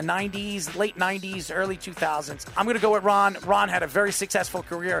coach in the 90s, late 90s, early 2000s. I'm going to go with Ron. Ron had a very successful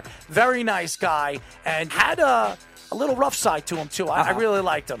career, very nice guy, and had a little rough side to him, too. I really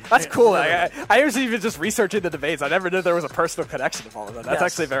liked him. That's cool. I was even just researching the debates. I never knew there was a personal connection to all of that. That's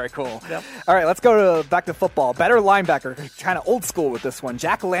actually very cool. Yep. All right, let's go back to football. Better linebacker, kind of old school with this one.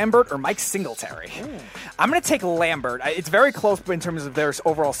 Jack Lambert or Mike Singletary? I'm going to take Lambert. It's very close in terms of their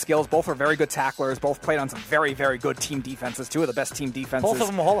overall skills. Both are very good tacklers. Both played on some very, very good team defenses. Two of the best team defenses. Both of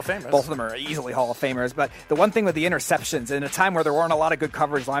them are Hall of Famers. Both of them are easily Hall of Famers. But the one thing with the interceptions, in a time where there weren't a lot of good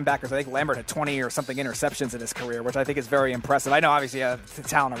coverage linebackers, I think Lambert had 20 or something interceptions in his career, which I think is very impressive. I know, obviously, the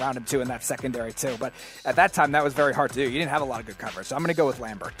talent around him, too, in that secondary, too. But at that time, that was very hard to do. You didn't have a lot of good coverage. So I'm going to go with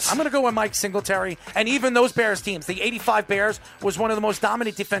Lambert. I'm going to go with Mike Singletary. And even those Bears teams, the 85 Bears was one of the most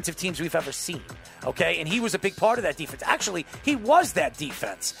dominant defensive teams we've ever seen. Okay? And he was a big part of that defense. Actually, he was that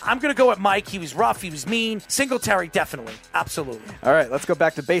defense. I'm going to go with Mike. He was rough. He was mean. Singletary, definitely. Absolutely. All right, let's go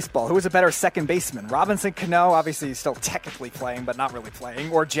back to baseball. Who was a better second baseman? Robinson Cano, obviously he's still technically playing, but not really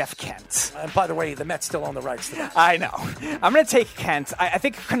playing, or Jeff Kent? And by the way, the Mets still own the rights to that. I know. I'm going to take Kent. I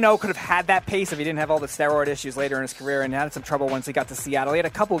think Cano could have had that pace if he didn't have all the steroid issues later in his career and had some trouble once he got to Seattle. He had a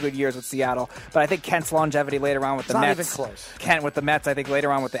couple of good years with Seattle, but I think Kent's longevity later on with the Mets. It's not even close. Kent with the Mets, I think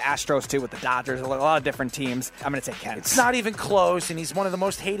later on with the Astros too, with the Dodgers, a lot of different teams. I'm going to take Kent. It's not even close, and he's one of the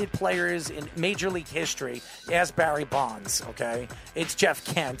most hated players in Major League history. Ask Barry Bonds, okay? It's Jeff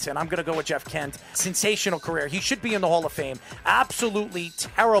Kent, and I'm going to go with Jeff Kent. Sensational career. He should be in the Hall of Fame. Absolutely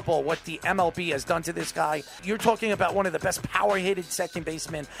terrible what the MLB has done to this guy. You're talking about one of the best power-hitted second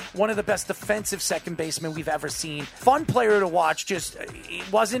basemen, one of the best defensive second basemen we've ever seen. Fun player to watch. Just it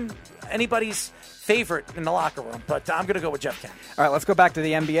wasn't anybody's favorite in the locker room, but I'm going to go with Jeff Kent. All right, let's go back to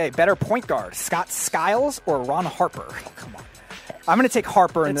the NBA. Better point guard, Scott Skiles or Ron Harper? Oh, come on. I'm going to take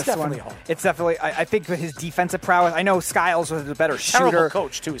Harper in this one. Harper. It's definitely, I think with his defensive prowess, I know Skiles was a better shooter. Terrible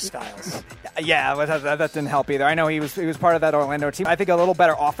coach, too, Skiles. Yeah, but that didn't help either. I know he was part of that Orlando team. I think a little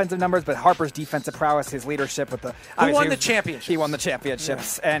better offensive numbers, but Harper's defensive prowess, his leadership with the... Who won the championships? He won the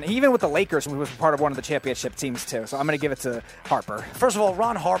championships. Yeah. And even with the Lakers, he was part of one of the championship teams, too. So I'm going to give it to Harper. First of all,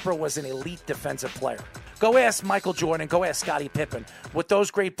 Ron Harper was an elite defensive player. Go ask Michael Jordan, go ask Scottie Pippen. With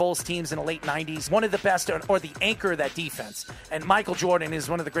those great Bulls teams in the late 90s, one of the best or the anchor of that defense. And Michael Jordan is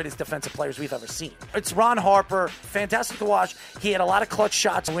one of the greatest defensive players we've ever seen. It's Ron Harper, fantastic to watch. He had a lot of clutch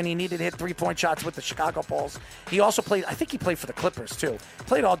shots when he needed to hit three-point shots with the Chicago Bulls. He also played, I think he played for the Clippers, too.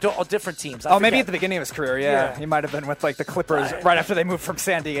 Played all different teams. Maybe at the beginning of his career, yeah. He might have been with like the Clippers right after they moved from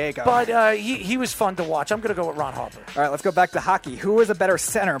San Diego. But he was fun to watch. I'm going to go with Ron Harper. All right, let's go back to hockey. Who is a better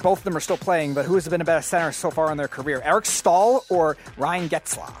center? Both of them are still playing, but who has been a better center so far in their career? Eric Stahl or Ryan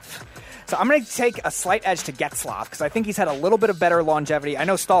Getzlaf? So I'm going to take a slight edge to Getzlaf because I think he's had a little bit of better longevity. I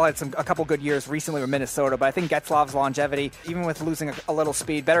know Stahl had a couple good years recently with Minnesota, but I think Getzlaf's longevity, even with losing a little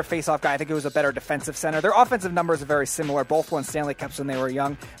speed, better face-off guy, I think it was a better defensive center. Their offensive numbers are very similar. Both won Stanley Cups when they were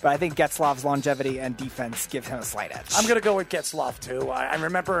young, but I think Getzlaf's longevity and defense give him a slight edge. I'm going to go with Getzlaf, too. I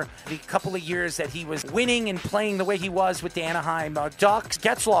remember the couple of years that he was winning and playing the way he was with the Anaheim Ducks.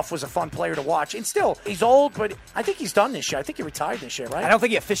 Getzlaf was a fun player to watch. And still, he's old, but I think he's done this year. I think he retired this year, right? I don't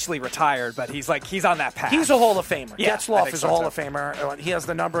think he officially retired, but he's on that path. He's a Hall of Famer. Yeah, Getzlaf is a Hall of Famer. He has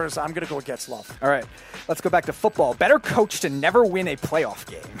the numbers. I'm going to go with Getzlaf. All right, let's go back to football. Better coach to never win a playoff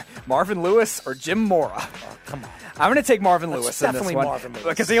game, Marvin Lewis or Jim Mora? Oh, come on. I'm going to take Marvin Lewis in this one. Marvin Lewis.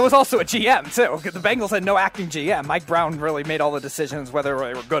 Because he was also a GM, too. The Bengals had no acting GM. Mike Brown really made all the decisions, whether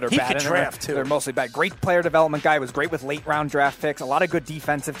they were good or bad. He could draft, too. They're mostly bad. Great player development guy. Was great with late-round draft picks. A lot of good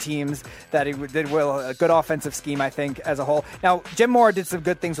defensive teams that he did well. A good offensive scheme, I think, as a whole. Now, Jim Mora did some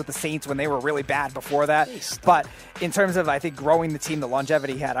good things with the Saints when they were really bad before that. But in terms of, I think, growing the team, the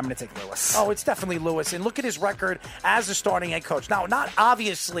longevity he had, I'm going to take Lewis. Oh, it's definitely Lewis. And look at his record as a starting head coach. Now, not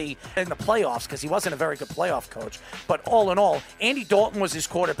obviously in the playoffs because he wasn't a very good playoff coach, but all in all, Andy Dalton was his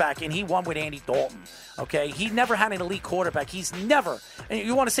quarterback, and he won with Andy Dalton. Okay, he never had an elite quarterback. He's never. And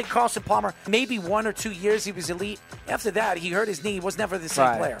you want to say Carson Palmer? Maybe 1 or 2 years he was elite. After that, he hurt his knee. He was never the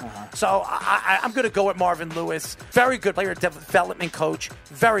same player. So I'm going to go with Marvin Lewis. Very good player development coach.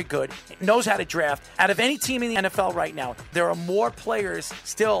 Very good. Knows how to draft. Out of any team in the NFL right now, there are more players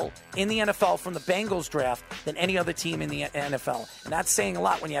still in the NFL from the Bengals draft than any other team in the NFL. And that's saying a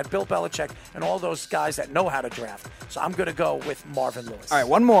lot when you have Bill Belichick and all those guys that know how to draft. So I'm going to go with Marvin Lewis. All right,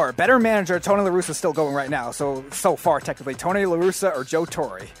 one more. Better manager. Tony La Russa is still going right now. So far, technically, Tony La Russa or Joe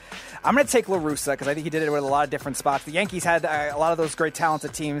Torre. I'm going to take La Russa because I think he did it with a lot of different spots. The Yankees had a lot of those great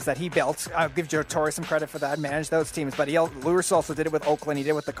talented teams that he built. I'll give Joe Torre some credit for that, managed those teams. But La Russa also did it with Oakland. He did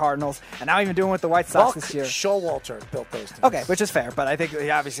it with the Cardinals. And now even doing it with the White Sox this year. Showalter built those teams. Okay, which is fair. But I think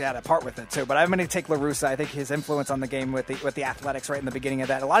he obviously had a part with it, too. But I'm going to take La Russa. I think his influence on the game with the Athletics right in the beginning of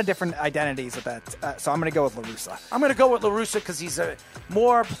that. A lot of different identities with that. So I'm going to go with La Russa. I'm going to go with La Russa because he's a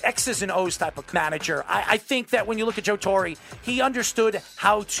more X's and O's type of manager. I think that when you look at Joe Torre, he understood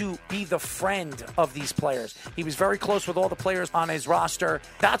how to be the friend of these players. He was very close with all the players on his roster.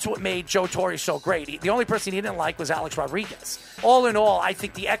 That's what made Joe Torre so great. The only person he didn't like was Alex Rodriguez. All in all, I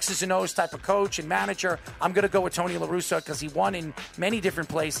think the X's and O's type of coach and manager, I'm going to go with Tony La Russa because he won in many different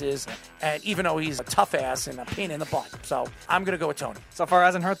places, and even though he's a tough ass and a pain in the butt. So I'm going to go with Tony. So far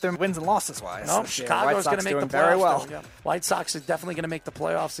hasn't hurt them wins and losses wise. No, Chicago's going to make the playoffs. Very well. Yeah. White Sox is definitely going to make the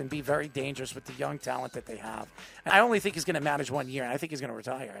playoffs and be very dangerous with the young talent that they have. And I only think he's going to manage 1 year, and I think he's going to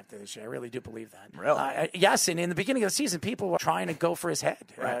retire after this year. I really do believe that. Really? Yes, and in the beginning of the season, people were trying to go for his head,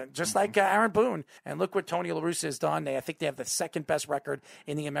 just like Aaron Boone. And look what Tony La Russa has done. I think they have the second best record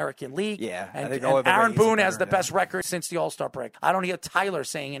in the American League. Yeah. And Aaron Boone has the best record since the All-Star break. I don't hear Tyler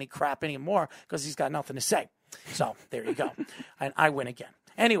saying any crap anymore because he's got nothing to say. So there you go. And I win again.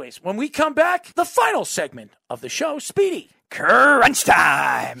 Anyways, when we come back, the final segment of the show, Speedy. Crunch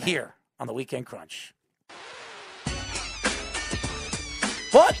time. Here on the Weekend Crunch.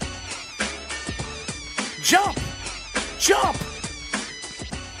 What? Jump. Jump.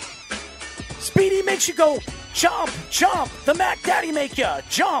 Speedy makes you go jump, jump. The Mac Daddy make ya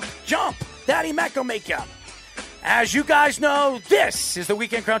jump, jump. Daddy Mac will make ya. As you guys know, this is the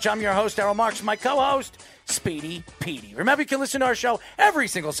Weekend Crunch. I'm your host, Errol Marks, my co-host, Speedy Petey. Remember, you can listen to our show every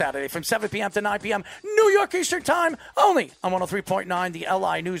single Saturday from 7 p.m. to 9 p.m. New York Eastern Time, only on 103.9, the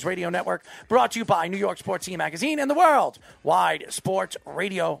LI News Radio Network, brought to you by New York Sports Magazine and the Worldwide Sports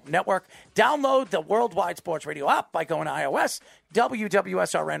Radio Network. Download the Worldwide Sports Radio app by going to iOS,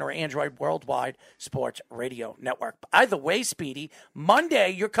 WWSRN, or Android Worldwide Sports Radio Network. Either way, Speedy,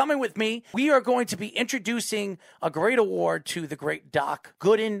 Monday, you're coming with me. We are going to be introducing a great award to the great Doc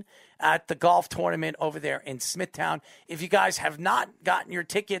Gooden at the golf tournament over there in Smithtown. If you guys have not gotten your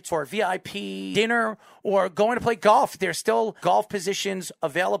tickets for a VIP dinner or going to play golf, there's still golf positions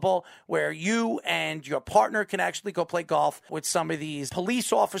available where you and your partner can actually go play golf with some of these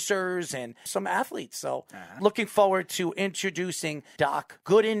police officers and some athletes. So looking forward to introducing Doc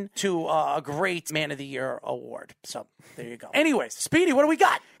Gooden to a great Man of the Year award. So there you go. Anyways, Speedy, what do we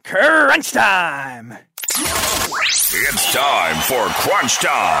got? Crunch time. It's time for Crunch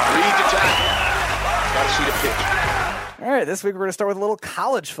Time. Read the time. Got to see the pitch. All right, this week we're going to start with a little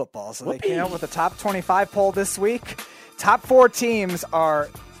college football. So they came out with a top 25 poll this week. Top 4 teams are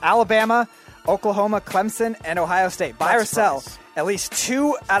Alabama, Oklahoma, Clemson, and Ohio State. Buy or sell. at least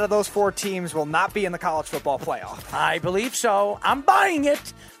 2 out of those 4 teams will not be in the college football playoff. I believe so. I'm buying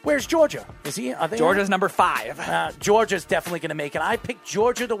it. Where's Georgia? Is he? Are they Georgia's number 5. Georgia's definitely going to make it. I picked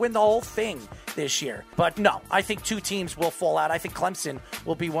Georgia to win the whole thing this year. But no, I think 2 teams will fall out. I think Clemson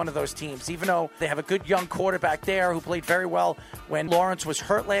will be one of those teams, even though they have a good young quarterback there who played very well when Lawrence was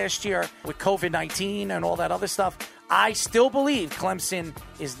hurt last year with COVID-19 and all that other stuff. I still believe Clemson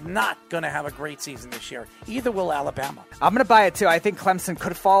is not going to have a great season this year. Either will Alabama. I'm going to buy it, too. I think Clemson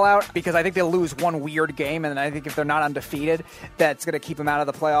could fall out because I think they'll lose one weird game, and I think if they're not undefeated, that's going to keep them out of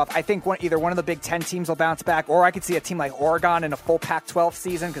the playoff. I think either one of the Big Ten teams will bounce back, or I could see a team like Oregon in a full Pac-12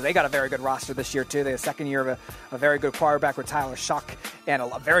 season because they got a very good roster this year, too. They have a second year of a very good quarterback with Tyler Shuck and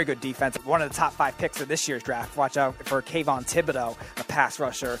a very good defense. One of the top 5 picks of this year's draft. Watch out for Kayvon Thibodeau, a pass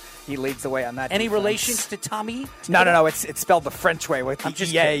rusher. He leads the way on that Any defense. relations to Tommy? No. It's spelled the French way with the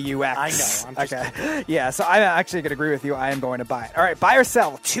E-A-U-X. I know. I'm just okay. Yeah, so I'm actually going to agree with you. I am going to buy it. All right, buy or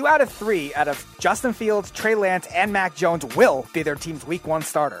sell. 2 out of 3 out of Justin Fields, Trey Lance, and Mac Jones will be their team's Week 1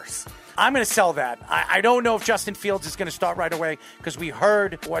 starters. I'm going to sell that. I don't know if Justin Fields is going to start right away because we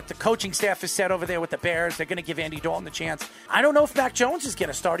heard what the coaching staff has said over there with the Bears. They're going to give Andy Dalton the chance. I don't know if Mac Jones is going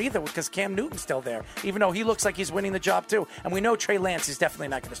to start either because Cam Newton's still there, even though he looks like he's winning the job too. And we know Trey Lance is definitely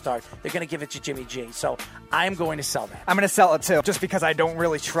not going to start. They're going to give it to Jimmy G. So I'm going to sell that. I'm going to sell it too, just because I don't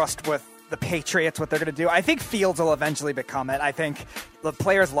really trust with the Patriots, what they're going to do. I think Fields will eventually become it. I think the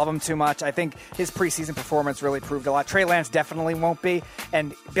players love him too much. I think his preseason performance really proved a lot. Trey Lance definitely won't be.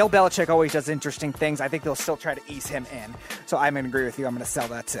 And Bill Belichick always does interesting things. I think they'll still try to ease him in. So I'm going to agree with you. I'm going to sell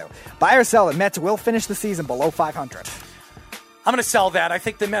that too. Buy or sell, the Mets will finish the season below 500. I'm going to sell that. I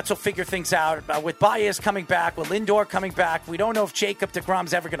think the Mets will figure things out. With Baez coming back, with Lindor coming back, we don't know if Jacob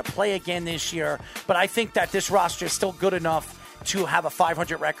deGrom's ever going to play again this year. But I think that this roster is still good enough to have a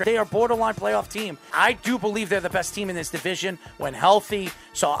 500 record. They are a borderline playoff team. I do believe they're the best team in this division when healthy,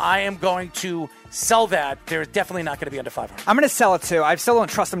 so I am going to sell that. They're definitely not going to be under 500. I'm going to sell it too. I still don't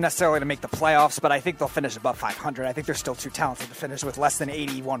trust them necessarily to make the playoffs, but I think they'll finish above 500. I think they're still too talented to finish with less than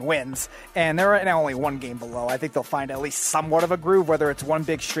 81 wins, and they're right now only 1 game below. I think they'll find at least somewhat of a groove, whether it's one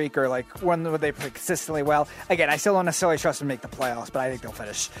big streak or like one where they play consistently well. Again, I still don't necessarily trust them to make the playoffs, but I think they'll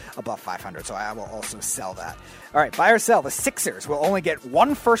finish above 500, so I will also sell that. All right, buy or sell. The Sixers will only get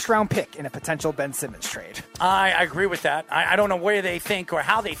 1 first-round pick in a potential Ben Simmons trade. I agree with that. I don't know where they think or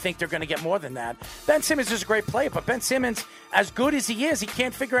how they think they're going to get more than that. Ben Simmons is a great player, but Ben Simmons, as good as he is, he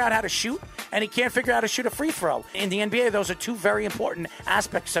can't figure out how to shoot, and he can't figure out how to shoot a free throw. In the NBA, those are 2 very important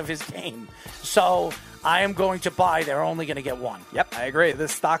aspects of his game. So I am going to buy. They're only going to get 1. Yep, I agree.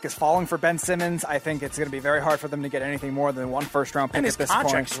 This stock is falling for Ben Simmons. I think it's going to be very hard for them to get anything more than 1 first-round pick at this point. And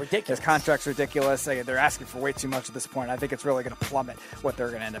his contract's ridiculous. His contract's ridiculous. They're asking for way too much at this point. I think it's really going to plummet what they're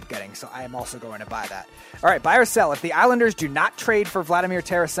going to end up getting, so I am also going to buy that. All right, buy or sell. If the Islanders do not trade for Vladimir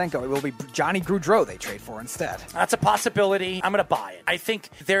Tarasenko, it will be Johnny Gaudreau they trade for instead. That's a possibility. I'm going to buy it. I think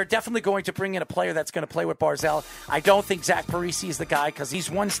they're definitely going to bring in a player that's going to play with Barzal. I don't think Zach Parise is the guy because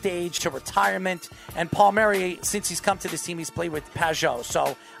he's one stage to retirement, and Palmieri, since he's come to this team, he's played with Pajot.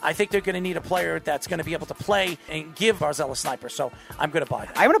 So I think they're going to need a player that's going to be able to play and give Barzal a sniper. So I'm going to buy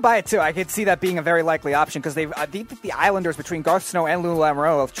that. I'm going to buy it too. I could see that being a very likely option because the Islanders, between Garth Snow and Lou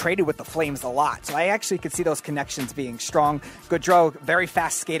Lamoriello, have traded with the Flames a lot. So I actually could see those connections being strong. Gaudreau, very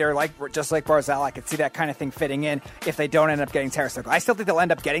fast skater, just like Barzal. I could see that kind of thing fitting in if they don't end up getting Tarasenko. I still think they'll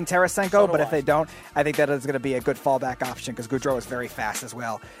end up getting Tarasenko, but if they don't, I think that is going to be a good fallback option because Gaudreau is very fast as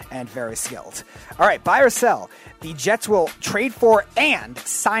well and very skilled. All right, buy or sell. The Jets will trade for and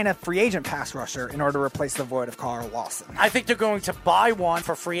sign a free agent pass rusher in order to replace the void of Carl Lawson. I think they're going to buy one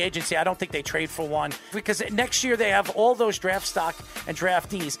for free agency. I don't think they trade for one because next year they have all those draft stock and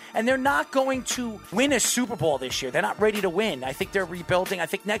draftees, and they're not going to win a Super Bowl this year. They're not ready to win. I think they're rebuilding. I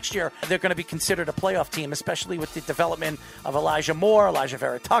think next year they're going to be considered a playoff team, especially with the development of Elijah Moore, Elijah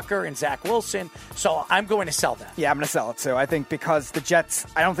Vera Tucker, and Zach Wilson. So I'm going to sell that. Yeah, I'm going to sell it too. I think because the Jets,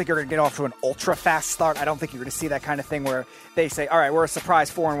 I don't think you're going to get off to an ultra fast start. I don't think you're going to see that kind of thing where they say, all right, we're a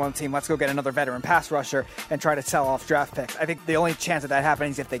surprise 4-1 team. Let's go get another veteran pass rusher and try to sell off draft picks. I think the only chance of that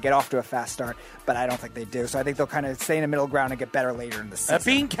happening is if they get off to a fast start, but I don't think they do. So I think they'll kind of stay in the middle ground and get better later in the season.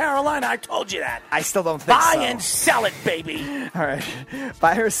 Being Carolina, I told you that. I still don't think Buy so. and sell it, baby. All right.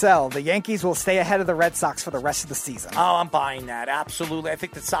 Buy or sell. The Yankees will stay ahead of the Red Sox for the rest of the season. Oh, I'm buying that. Absolutely. I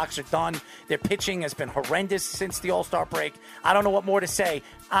think the Sox are done. Their pitching has been horrendous since the All-Star break. I don't know what more to say.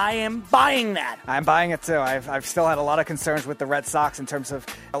 I am buying that. I'm I'm buying it too. I've still had a lot of concerns with the Red Sox in terms of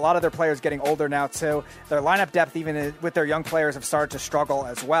a lot of their players getting older now too. Their lineup depth, even with their young players, have started to struggle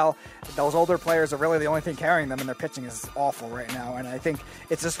as well. Those older players are really the only thing carrying them, and their pitching is awful right now. And I think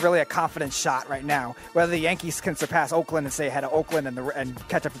it's just really a confidence shot right now. Whether the Yankees can surpass Oakland and stay ahead of Oakland and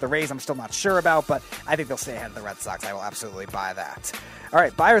catch up to the Rays, I'm still not sure about, but I think they'll stay ahead of the Red Sox. I will absolutely buy that. All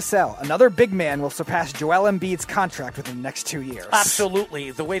right, buy or sell. Another big man will surpass Joel Embiid's contract within the next 2 years.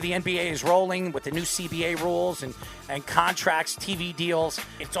 Absolutely. The way the NBA is rolling with the new CBA rules and contracts, TV deals,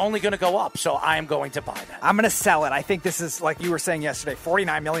 it's only going to go up, so I am going to buy that. I'm going to sell it. I think this is, like you were saying yesterday,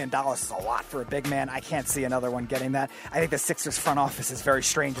 $49 million is a lot for a big man. I can't see another one getting that. I think the Sixers front office is very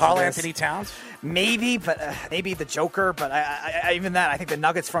strange. Karl Anthony Towns? Maybe, but maybe the Joker. But I even that, I think the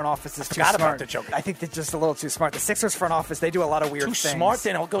Nuggets front office is too smart. About the Joker. I think they're just a little too smart. The Sixers front office, they do a lot of weird things. Too smart,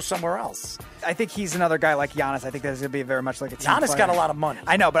 then he'll go somewhere else. I think he's another guy like Giannis. I think there's going to be very much like a team Giannis player. got a lot of money.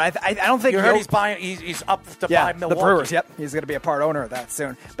 I know, but I don't think you heard he's up to buy Milwaukee. The Brewers. Yep, he's going to be a part owner of that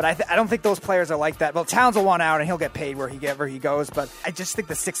soon. But I don't think those players are like that. Well, Towns will want out and he'll get paid wherever he goes. But I just think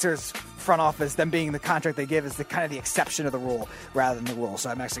the Sixers front office, them being the contract they give, is kind of the exception of the rule rather than the rule. So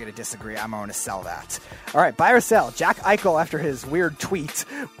I'm actually going to disagree. I'm going to sell that. All right, buy or sell. Jack Eichel, after his weird tweet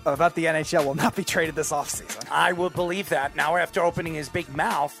about the NHL, will not be traded this offseason. I would believe that. Now, after opening his big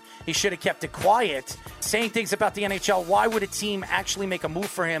mouth, he should have kept it quiet, saying things about the NHL. Why would a team actually make a move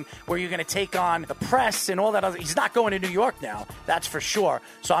for him where you're going to take on the press and all that other? He's not going to New York now, that's for sure.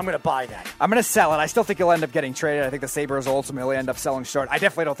 So I'm going to buy that. I'm going to sell it. I still think he'll end up getting traded. I think the Sabres ultimately end up selling short. I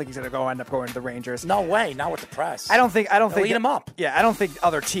definitely don't think he's going to end up going to the Rangers. No way, not with the press. I don't think They'll eat him up. Yeah, I don't think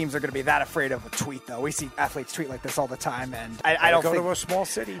other teams are going to be that afraid of a tweet, though. We see athletes tweet like this all the time, and I don't go think to a small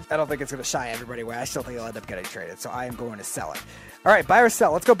city. I don't think it's going to shy everybody away. I still think he'll end up getting traded, so I am going to sell it. All right, buy or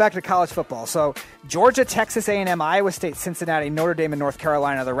sell. Let's go back to college football. So Georgia, Texas A&M, Iowa State, Cincinnati, Notre Dame, and North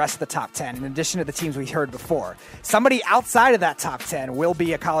Carolina are the rest of the top 10, in addition to the teams we heard before. Somebody outside of that top 10 will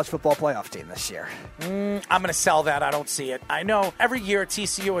be a college football playoff team this year. I'm going to sell that. I don't see it. I know every year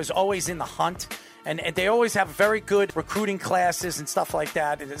TCU is always in the hunt. And they always have very good recruiting classes and stuff like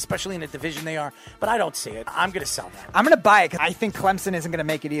that, especially in the division they are. But I don't see it. I'm going to sell that. I'm going to buy it because I think Clemson isn't going to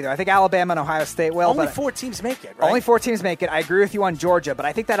make it either. I think Alabama and Ohio State will. Only 4 teams make it, right? Only 4 teams make it. I agree with you on Georgia, but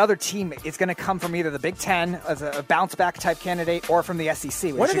I think that other team is going to come from either the Big Ten as a bounce-back type candidate or from the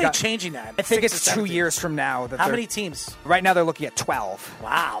SEC. When are they changing that? I think it's 2 years from now. How many teams? Right now they're looking at 12.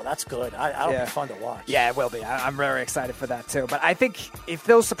 Wow, that's good. That'll be fun to watch. Yeah, it will be. I'm very excited for that, too. But I think if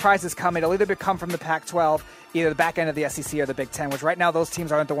those surprises come, it'll either come from the Pac-12, either the back end of the SEC or the Big Ten, which right now those teams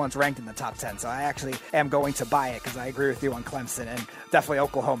aren't the ones ranked in the top 10. So I actually am going to buy it because I agree with you on Clemson and definitely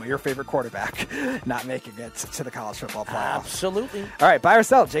Oklahoma, your favorite quarterback, not making it to the college football playoff. Absolutely. All right, buy or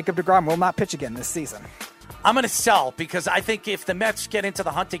sell. Jacob deGrom will not pitch again this season. I'm going to sell because I think if the Mets get into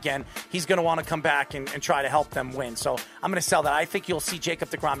the hunt again, he's going to want to come back and try to help them win. So I'm going to sell that. I think you'll see Jacob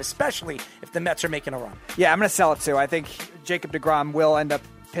deGrom, especially if the Mets are making a run. Yeah, I'm going to sell it too. I think Jacob deGrom will end up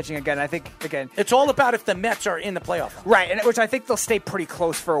pitching again. I think, again, it's all about if the Mets are in the playoff. Right, and which I think they'll stay pretty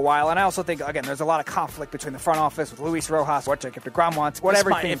close for a while. And I also think, again, there's a lot of conflict between the front office with Luis Rojas, what Jacob deGrom wants,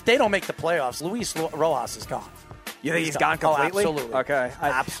 whatever. If they don't make the playoffs, Luis Rojas is gone. You think he's gone completely? Oh, absolutely. Okay.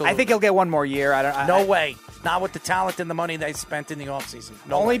 Absolutely. I think he'll get one more year. No way. Not with the talent and the money they spent in the offseason.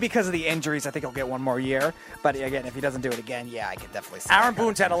 Only because of the injuries, I think he'll get one more year. But again, if he doesn't do it again, yeah, I can definitely see Aaron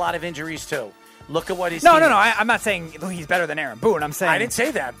Boone's had a lot of injuries, too. Look at what he's No. I'm not saying he's better than Aaron Boone. I'm saying I didn't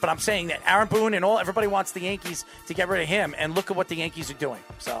say that, but I'm saying that Aaron Boone and everybody wants the Yankees to get rid of him, and look at what the Yankees are doing.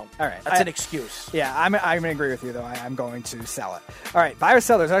 So, all right, that's an excuse. Yeah, I'm going to agree with you, though. I'm going to sell it. All right, buy or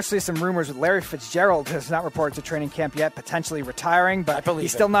sell. There's actually some rumors with Larry Fitzgerald, who's not reported to training camp yet, potentially retiring, but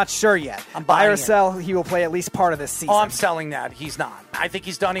he's still not sure yet. Buy or sell, he will play at least part of this season. Oh, I'm selling that. He's not. I think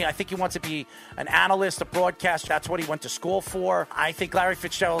he's done it. I think he wants to be an analyst, a broadcaster. That's what he went to school for. I think Larry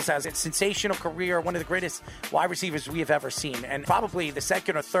Fitzgerald has a sensational career, one of the greatest wide receivers we have ever seen, and probably the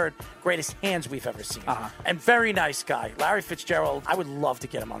second or third greatest hands we've ever seen. And very nice guy. Larry Fitzgerald, I would love to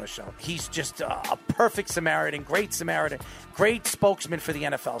get him on the show. He's just a perfect Samaritan, great spokesman for the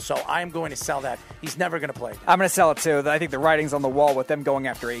NFL. So I am going to sell that. He's never going to play. I'm going to sell it too. I think the writing's on the wall with them going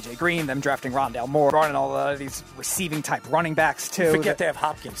after A.J. Green, them drafting Rondale Moore, running all these receiving type running backs too. You forget they have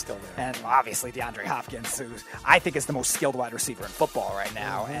Hopkins still there. And obviously DeAndre Hopkins, who I think is the most skilled wide receiver in football right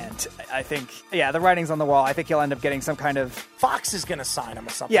now. And I think, the writing's on the wall. I think he'll end up getting some kind of... Fox is going to sign him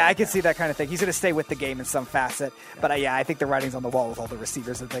or something. Yeah, I can see that kind of thing. He's going to stay with the game in some facet. But I think the writing's on the wall with all the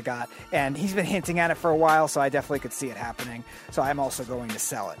receivers that they got. And he's been hinting at it for a while, so I definitely could see it happening. So I'm also going to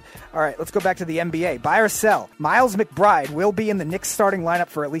sell it. All right, let's go back to the NBA. Buy or sell. Miles McBride will be in the Knicks starting lineup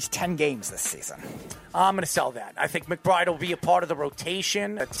for at least 10 games this season. I'm going to sell that. I think McBride will be a part of the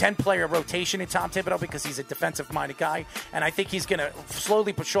rotation, a 10-player rotation in Tom Thibodeau because he's a defensive-minded guy, and I think he's going to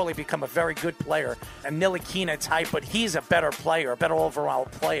slowly but surely become a very good player, a Ntilikina type, but he's a better player, a better overall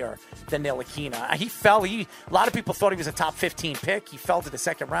player than Ntilikina. He fell. A lot of people thought he was a top 15 pick. He fell to the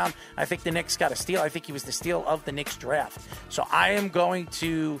second round. I think the Knicks got a steal. I think he was the steal of the Knicks draft. So I am going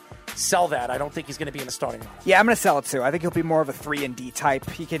to sell that. I don't think he's going to be in the starting lineup. Yeah, I'm going to sell it too. I think he'll be more of a 3-and-D type.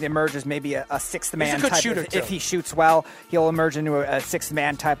 He could emerge as maybe a sixth man He's a good type. shooter, If he shoots well, he'll emerge into a sixth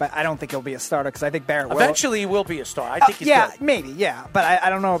man type. I don't think he'll be a starter because I think Barrett will. Eventually he will be a star. I think he's yeah, good. maybe, yeah. But I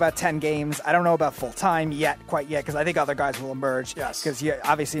don't know about 10 games. I don't know about full-time quite yet, because I think other guys will emerge. Yes. Because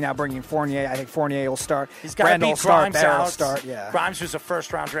obviously now bringing Fournier, I think Fournier will start. He's got to beat start, Grimes Barrett will out. start, yeah. Grimes was a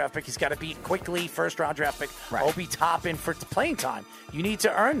first-round draft pick. He's got to beat quickly, first-round draft pick. Right. Obi Toppin for playing time. You need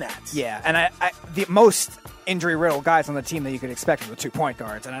to earn that. Yeah, and the most injury-riddled guys on the team that you could expect are the 2 point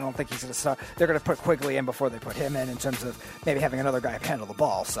guards, and I don't think he's going to start. They're going to put Quigley in before they put him in terms of maybe having another guy handle the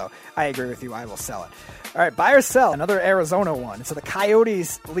ball. So I agree with you. I will sell it. All right, buy or sell, another Arizona one. So the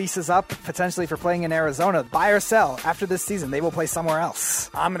Coyotes leases up potentially for playing in Arizona. Buy or sell, after this season, they will play somewhere else.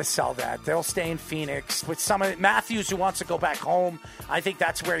 I'm going to sell that. They'll stay in Phoenix. With some of Matthews, who wants to go back home, I think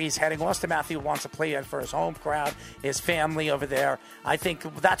that's where he's heading. Austin Matthews wants to play for his home crowd, his family over there. I think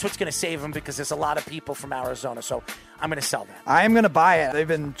that's what's going to save him because there's a lot of people from Arizona. So I'm going to sell that. I am going to buy it. They've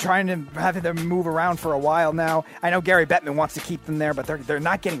been trying to have them move around for a while now. I know Gary Bettman wants to keep them there, but they're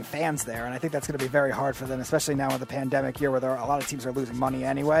not getting fans there, and I think that's going to be very hard for them, especially now with the pandemic year where a lot of teams are losing money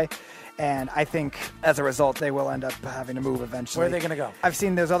anyway. And I think as a result, they will end up having to move eventually. Where are they going to go? I've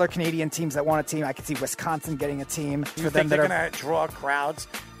seen there's other Canadian teams that want a team. I could see Wisconsin getting a team. Do you think they're going to draw crowds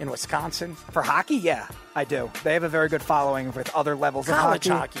in Wisconsin? For hockey, yeah, I do. They have a very good following with other levels College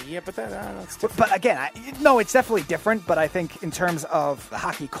of hockey. Yeah, but that's different. But again, no, it's definitely different. But I think in terms of the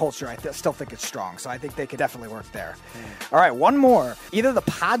hockey culture, I still think it's strong. So I think they could definitely work there. All right, one more. Either the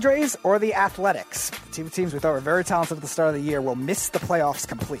Padres or the Athletics, two teams we thought were very talented at the start of the year, will miss the playoffs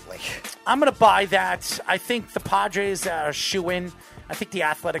completely. I'm going to buy that. I think the Padres are shoo-in. I think the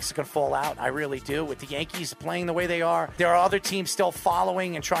Athletics are going to fall out. I really do. With the Yankees playing the way they are, there are other teams still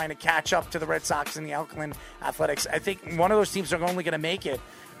following and trying to catch up to the Red Sox and the Oakland Athletics. I think one of those teams are only going to make it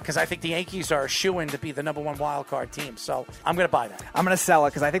because I think the Yankees are shoo-in to be the number one wild card team. So I'm going to buy that. I'm going to sell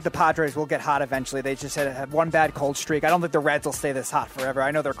it because I think the Padres will get hot eventually. They just had one bad cold streak. I don't think the Reds will stay this hot forever. I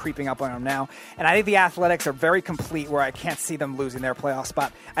know they're creeping up on them now. And I think the Athletics are very complete where I can't see them losing their playoff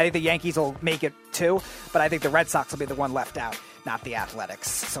spot. I think the Yankees will make it too, but I think the Red Sox will be the one left out, not the Athletics.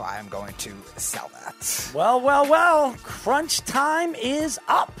 So I am going to sell that. Well. Crunch time is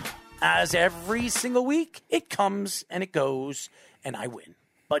up. As every single week, it comes and it goes, and I win.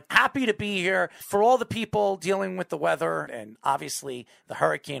 But happy to be here for all the people dealing with the weather and obviously the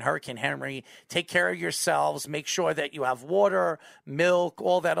Hurricane Henry. Take care of yourselves. Make sure that you have water, milk,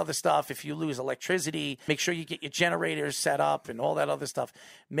 all that other stuff. If you lose electricity, make sure you get your generators set up and all that other stuff.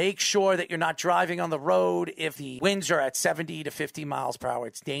 Make sure that you're not driving on the road if the winds are at 70 to 50 miles per hour.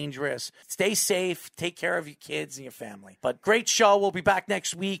 It's dangerous. Stay safe. Take care of your kids and your family. But great show. We'll be back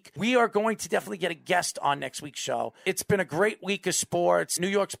next week. We are going to definitely get a guest on next week's show. It's been a great week of sports. New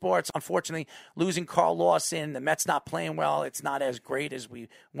York sports, unfortunately, losing Carl Lawson. The Mets not playing well. It's not as great as we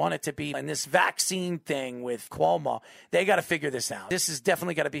want it to be. And this vaccine thing with Cuomo, they got to figure this out. This is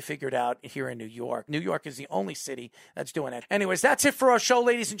definitely got to be figured out here in New York. New York is the only city that's doing it. Anyways, that's it for our show,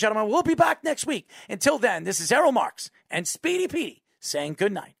 ladies and gentlemen. We'll be back next week. Until then, this is Errol Marks and Speedy Petey saying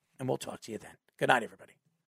good night, and we'll talk to you then. Good night, everybody.